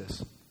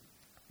Jesus.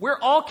 We're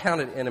all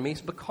counted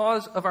enemies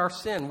because of our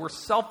sin. We're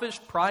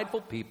selfish, prideful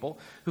people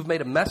who've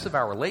made a mess of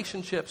our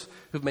relationships,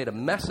 who've made a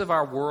mess of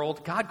our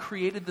world. God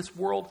created this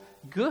world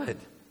good,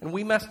 and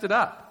we messed it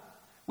up.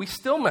 We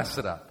still mess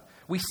it up.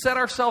 We set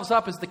ourselves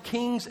up as the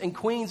kings and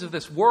queens of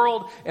this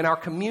world and our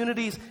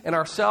communities and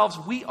ourselves.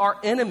 We are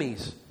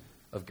enemies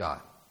of God.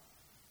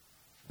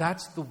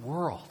 That's the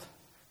world.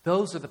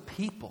 Those are the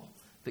people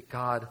that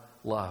God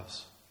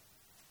loves.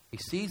 He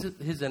sees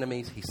his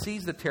enemies. He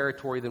sees the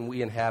territory that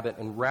we inhabit.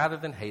 And rather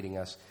than hating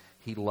us,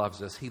 he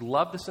loves us. He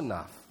loved us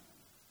enough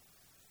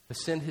to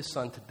send his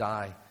Son to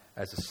die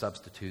as a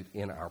substitute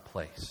in our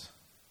place.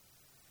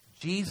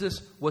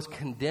 Jesus was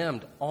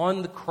condemned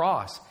on the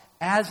cross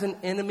as an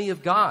enemy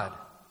of God,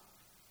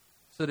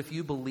 so that if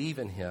you believe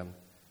in him,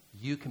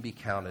 you can be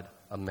counted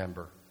a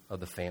member of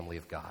the family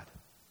of God.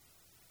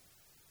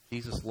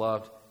 Jesus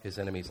loved his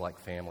enemies like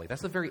family.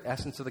 That's the very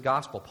essence of the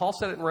gospel. Paul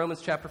said it in Romans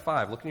chapter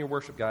 5. Look in your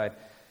worship guide.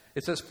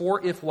 It says,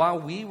 "For if while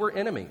we were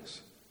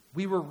enemies,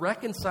 we were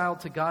reconciled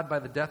to God by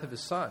the death of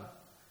his Son,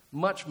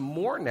 much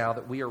more now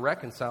that we are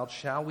reconciled,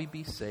 shall we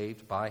be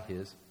saved by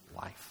his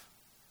life."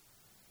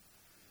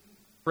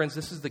 Friends,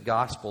 this is the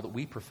gospel that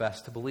we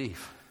profess to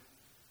believe.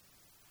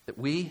 That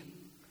we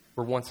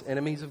were once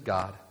enemies of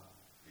God,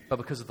 but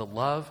because of the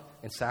love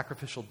and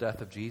sacrificial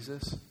death of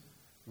Jesus,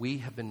 we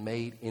have been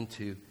made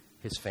into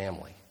his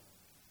family.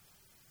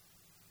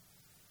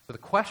 So the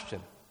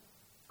question,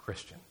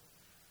 Christian,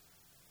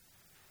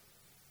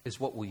 is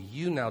what will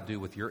you now do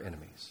with your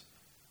enemies?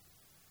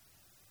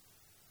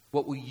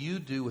 What will you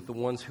do with the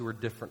ones who are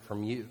different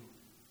from you?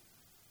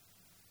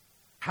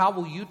 How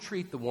will you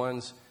treat the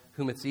ones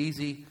whom it's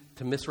easy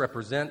to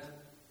misrepresent,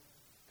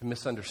 to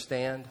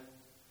misunderstand,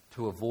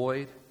 to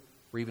avoid,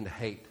 or even to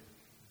hate?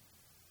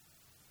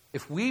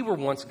 If we were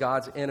once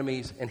God's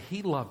enemies and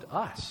he loved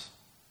us,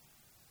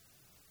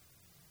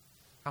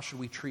 how should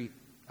we treat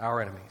our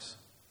enemies?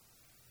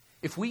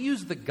 If we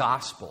use the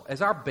gospel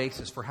as our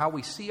basis for how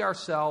we see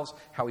ourselves,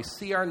 how we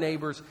see our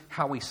neighbors,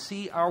 how we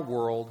see our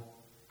world,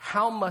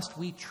 how must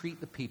we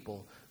treat the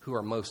people who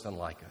are most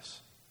unlike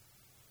us?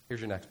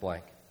 Here's your next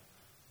blank.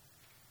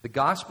 The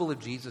gospel of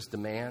Jesus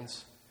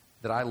demands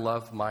that I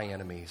love my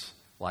enemies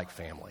like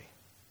family.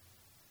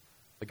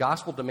 The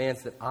gospel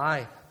demands that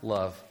I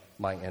love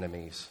my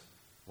enemies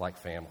like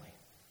family.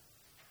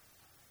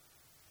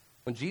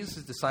 When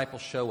Jesus'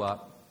 disciples show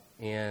up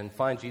and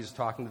find Jesus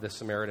talking to this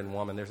Samaritan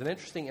woman, there's an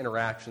interesting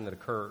interaction that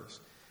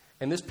occurs.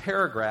 And this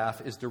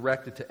paragraph is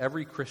directed to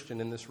every Christian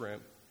in this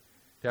room,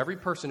 to every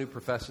person who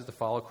professes to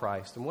follow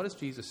Christ. And what does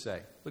Jesus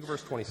say? Look at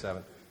verse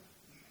 27.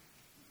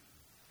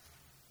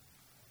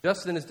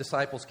 Just then his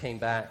disciples came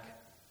back.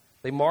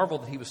 They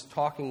marveled that he was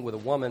talking with a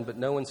woman, but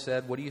no one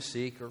said, "What do you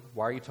seek?" or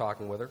 "Why are you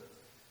talking with her?"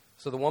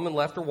 So the woman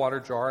left her water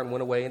jar and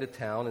went away into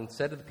town and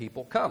said to the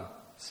people, "Come,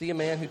 see a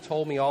man who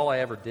told me all I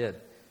ever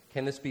did.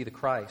 Can this be the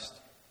Christ?"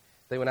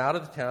 They went out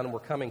of the town and were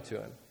coming to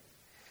him.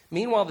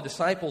 Meanwhile, the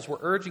disciples were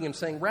urging him,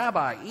 saying,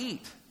 "Rabbi,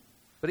 eat."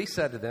 But he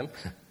said to them,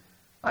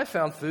 "I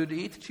found food to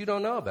eat that you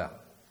don't know about."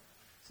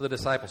 So the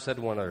disciples said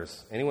to one another,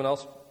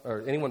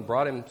 anyone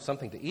brought him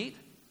something to eat?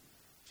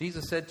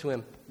 Jesus said to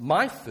him,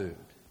 "My food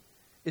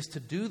is to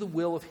do the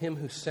will of him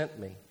who sent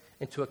me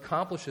and to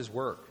accomplish his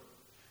work.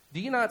 Do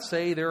you not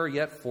say there are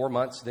yet 4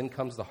 months, then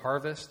comes the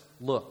harvest?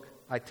 Look,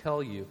 I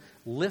tell you,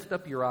 lift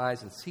up your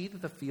eyes and see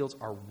that the fields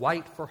are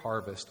white for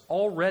harvest.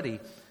 Already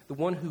the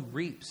one who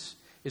reaps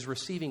is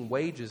receiving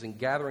wages and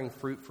gathering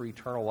fruit for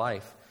eternal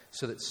life,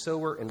 so that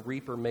sower and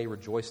reaper may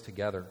rejoice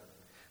together.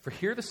 For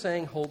here the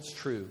saying holds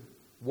true,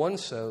 one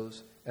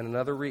sows and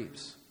another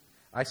reaps.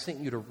 I sent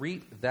you to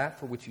reap that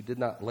for which you did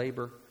not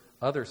labor.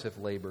 Others have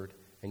labored,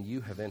 and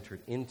you have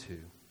entered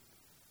into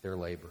their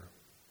labor."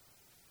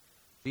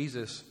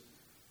 Jesus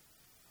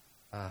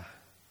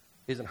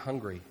isn't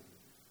hungry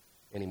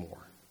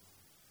anymore.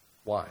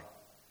 Why?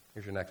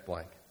 Here's your next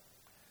blank.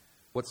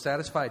 What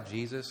satisfied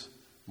Jesus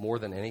more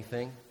than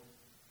anything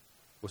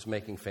was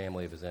making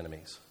family of his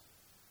enemies.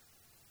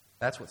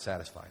 That's what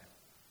satisfied him.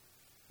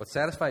 What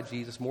satisfied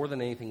Jesus more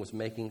than anything was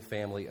making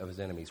family of his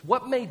enemies.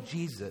 What made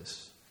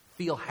Jesus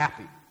feel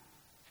happy?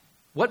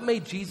 What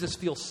made Jesus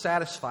feel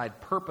satisfied,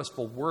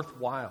 purposeful,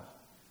 worthwhile?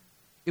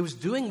 It was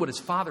doing what his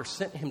Father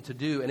sent him to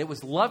do, and it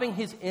was loving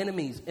his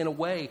enemies in a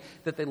way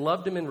that they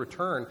loved him in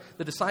return.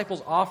 The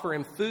disciples offer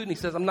him food, and he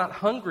says, "I'm not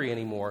hungry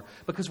anymore,"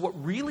 because what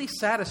really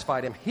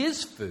satisfied him,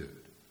 his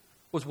food,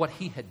 was what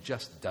he had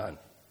just done.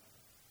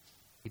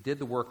 He did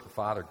the work the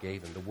Father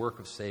gave him, the work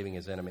of saving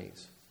his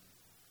enemies.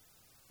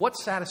 What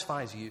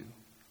satisfies you?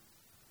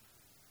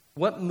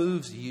 What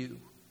moves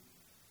you?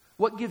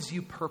 What gives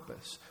you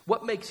purpose?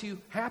 What makes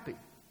you happy?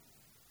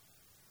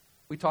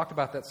 We talked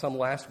about that some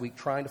last week,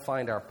 trying to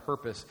find our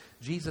purpose.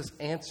 Jesus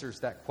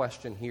answers that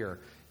question here.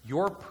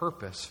 Your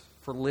purpose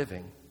for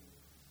living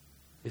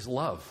is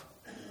love.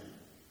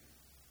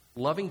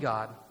 Loving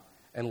God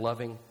and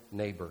loving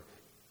neighbor.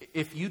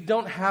 If you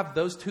don't have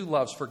those two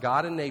loves for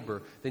God and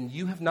neighbor, then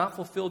you have not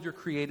fulfilled your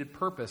created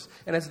purpose.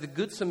 And as the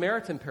Good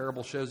Samaritan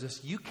parable shows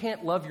us, you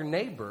can't love your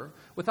neighbor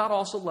without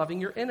also loving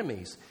your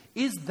enemies.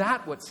 Is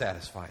that what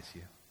satisfies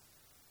you?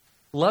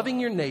 Loving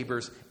your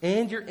neighbors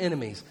and your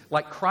enemies,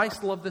 like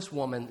Christ loved this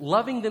woman,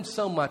 loving them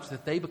so much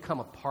that they become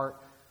a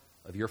part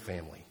of your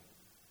family.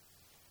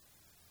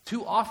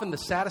 Too often the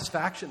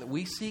satisfaction that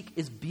we seek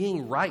is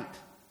being right,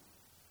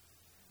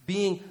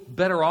 being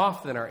better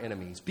off than our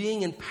enemies,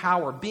 being in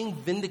power, being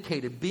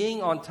vindicated,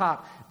 being on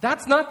top.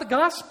 That's not the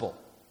gospel.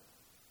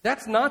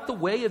 That's not the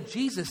way of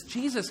Jesus.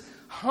 Jesus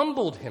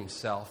humbled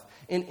himself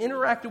and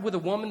interacted with a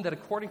woman that,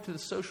 according to the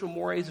social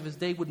mores of his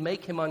day, would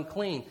make him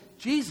unclean.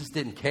 Jesus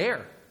didn't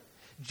care.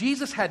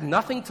 Jesus had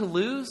nothing to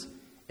lose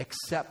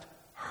except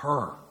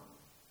her.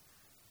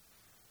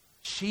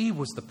 She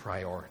was the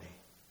priority.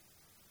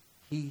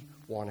 He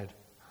wanted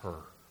her.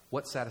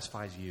 What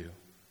satisfies you?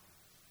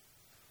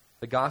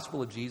 The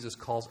gospel of Jesus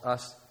calls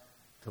us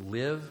to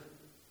live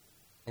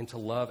and to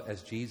love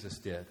as Jesus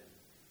did,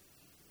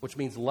 which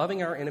means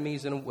loving our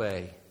enemies in a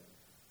way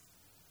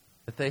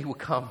that they will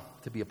come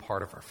to be a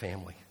part of our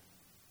family.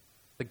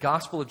 The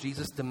gospel of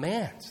Jesus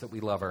demands that we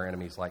love our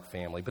enemies like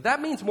family. But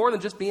that means more than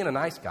just being a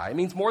nice guy. It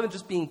means more than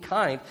just being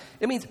kind.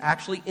 It means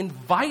actually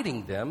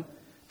inviting them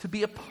to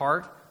be a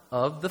part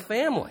of the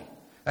family.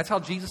 That's how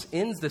Jesus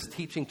ends this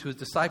teaching to his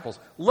disciples.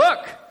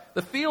 Look,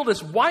 the field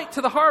is white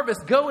to the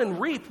harvest. Go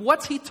and reap.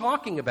 What's he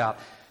talking about?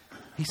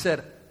 He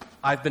said,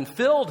 I've been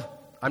filled.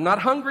 I'm not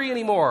hungry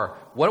anymore.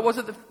 What was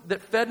it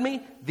that fed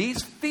me?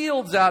 These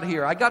fields out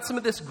here. I got some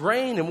of this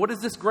grain. And what is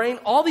this grain?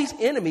 All these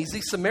enemies,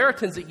 these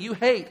Samaritans that you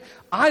hate.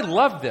 I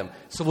love them.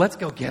 So let's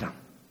go get them.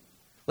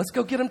 Let's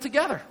go get them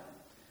together.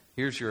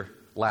 Here's your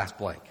last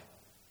blank.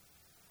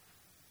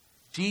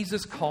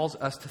 Jesus calls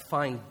us to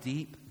find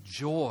deep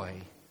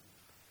joy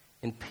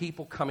in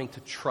people coming to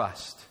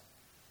trust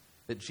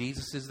that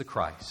Jesus is the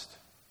Christ,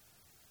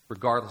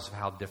 regardless of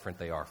how different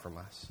they are from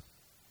us.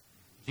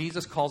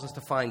 Jesus calls us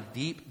to find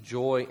deep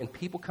joy in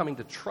people coming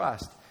to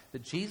trust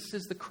that Jesus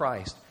is the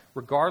Christ,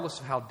 regardless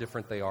of how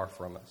different they are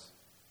from us.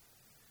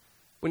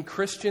 When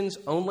Christians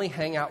only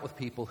hang out with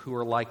people who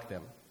are like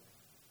them,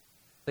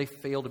 they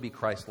fail to be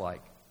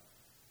Christ-like.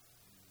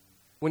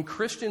 When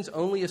Christians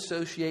only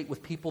associate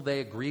with people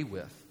they agree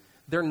with,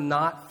 they're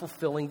not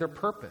fulfilling their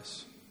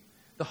purpose.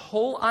 The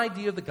whole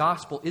idea of the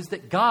gospel is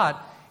that God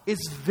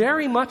is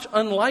very much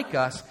unlike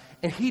us,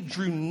 and he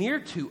drew near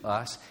to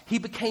us. He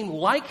became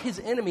like his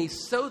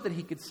enemies so that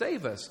he could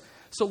save us.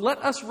 So let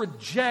us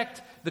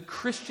reject the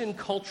Christian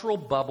cultural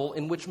bubble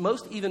in which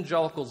most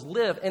evangelicals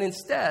live and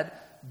instead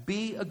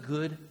be a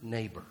good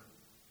neighbor.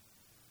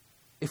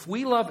 If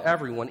we love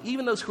everyone,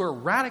 even those who are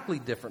radically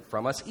different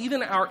from us,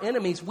 even our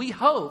enemies, we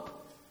hope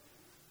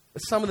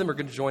that some of them are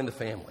going to join the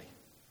family.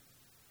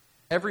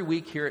 Every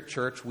week here at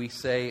church, we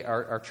say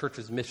our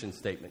church's mission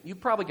statement. You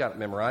probably got it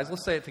memorized.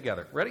 Let's say it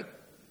together. Ready?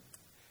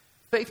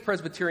 Faith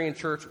Presbyterian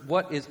Church,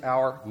 what is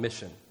our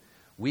mission?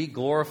 We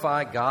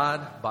glorify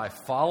God by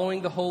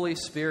following the Holy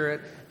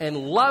Spirit and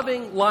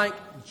loving like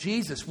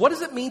Jesus. What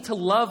does it mean to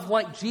love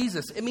like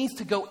Jesus? It means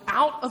to go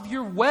out of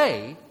your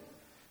way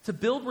to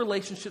build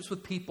relationships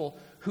with people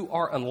who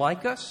are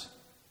unlike us,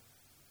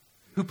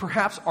 who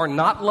perhaps are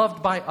not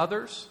loved by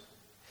others.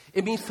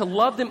 It means to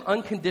love them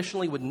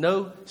unconditionally with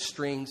no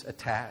strings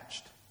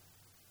attached.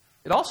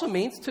 It also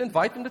means to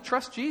invite them to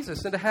trust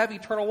Jesus and to have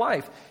eternal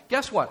life.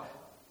 Guess what?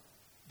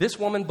 This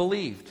woman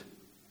believed.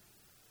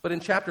 But in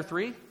chapter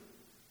 3,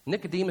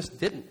 Nicodemus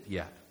didn't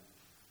yet.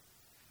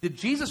 Did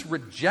Jesus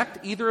reject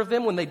either of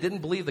them when they didn't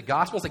believe the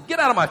gospel and say, get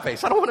out of my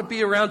face, I don't want to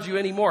be around you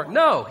anymore?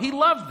 No, he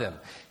loved them.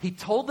 He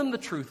told them the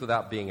truth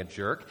without being a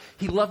jerk.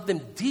 He loved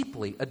them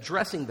deeply,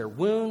 addressing their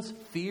wounds,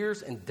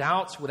 fears, and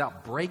doubts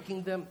without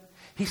breaking them.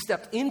 He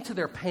stepped into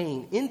their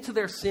pain, into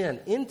their sin,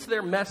 into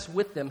their mess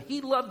with them. He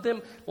loved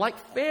them like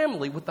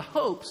family with the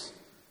hopes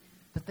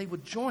that they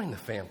would join the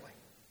family.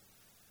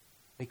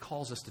 He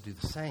calls us to do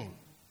the same.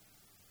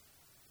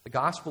 The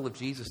gospel of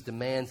Jesus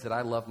demands that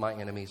I love my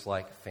enemies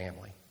like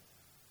family.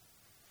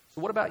 So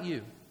what about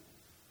you?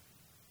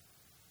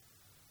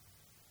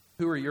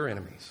 Who are your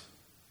enemies?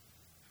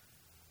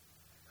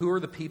 Who are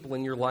the people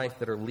in your life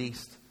that are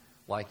least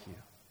like you?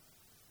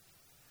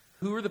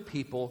 Who are the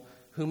people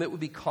whom it would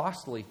be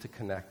costly to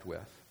connect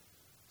with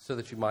so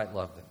that you might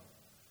love them?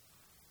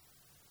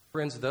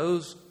 Friends,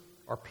 those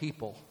are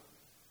people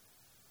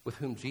with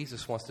whom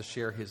Jesus wants to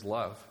share his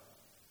love.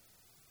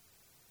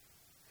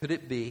 Could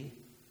it be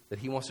that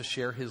he wants to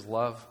share his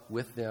love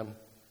with them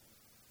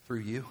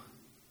through you?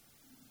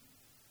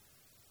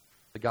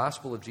 The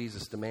gospel of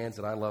Jesus demands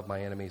that I love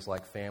my enemies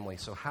like family.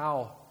 So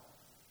how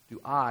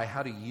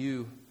do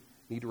you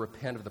need to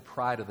repent of the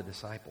pride of the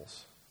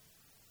disciples?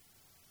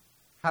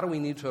 How do we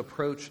need to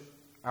approach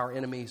our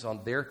enemies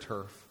on their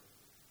turf,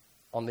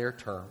 on their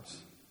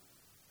terms?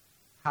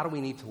 How do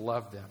we need to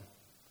love them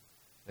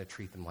and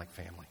treat them like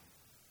family?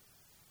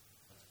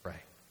 Let's pray.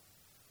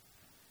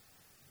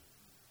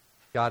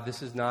 God,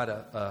 this is not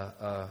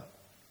a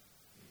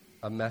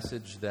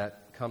message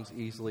that comes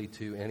easily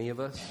to any of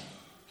us.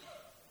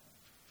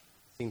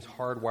 seems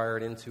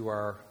hardwired into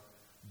our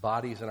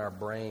bodies and our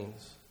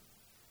brains.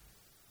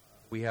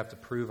 We have to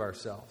prove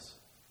ourselves.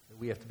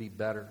 We have to be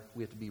better.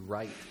 We have to be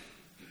right.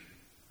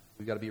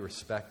 We've got to be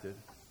respected.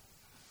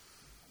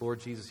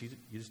 Lord Jesus, you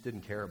just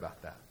didn't care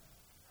about that.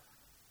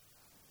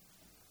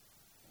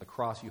 On the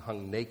cross, you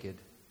hung naked,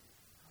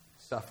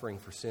 suffering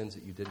for sins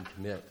that you didn't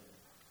commit.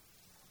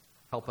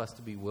 Help us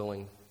to be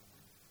willing to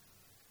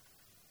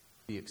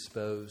be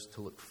exposed,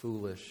 to look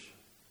foolish,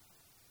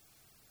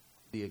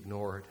 be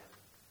ignored.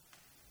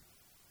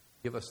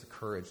 Give us the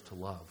courage to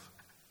love,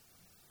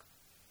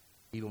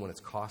 even when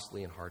it's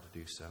costly and hard to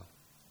do so.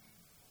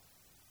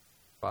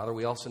 Father,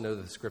 we also know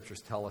that the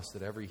Scriptures tell us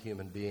that every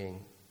human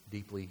being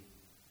deeply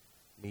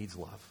needs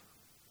love.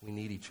 We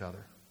need each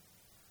other.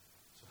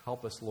 So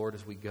help us, Lord,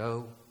 as we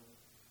go,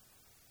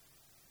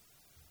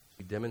 as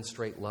we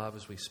demonstrate love,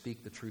 as we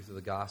speak the truth of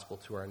the gospel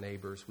to our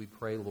neighbors. We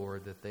pray,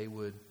 Lord, that they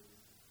would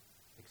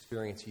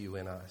experience you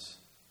in us,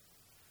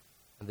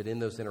 and that in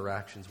those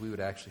interactions we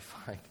would actually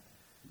find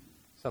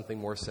something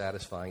more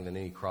satisfying than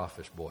any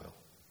crawfish boil.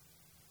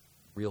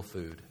 Real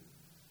food,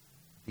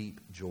 deep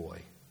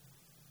joy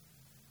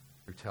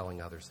through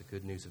telling others the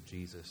good news of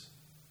Jesus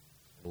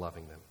and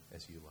loving them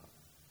as you love.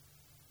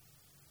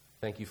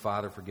 Thank you,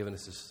 Father, for giving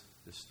us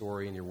this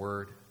story in your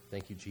word.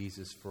 Thank you,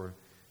 Jesus, for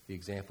the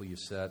example you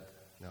set.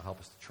 Now help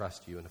us to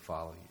trust you and to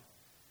follow you.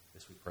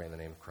 This we pray in the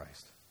name of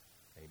Christ.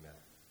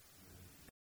 Amen.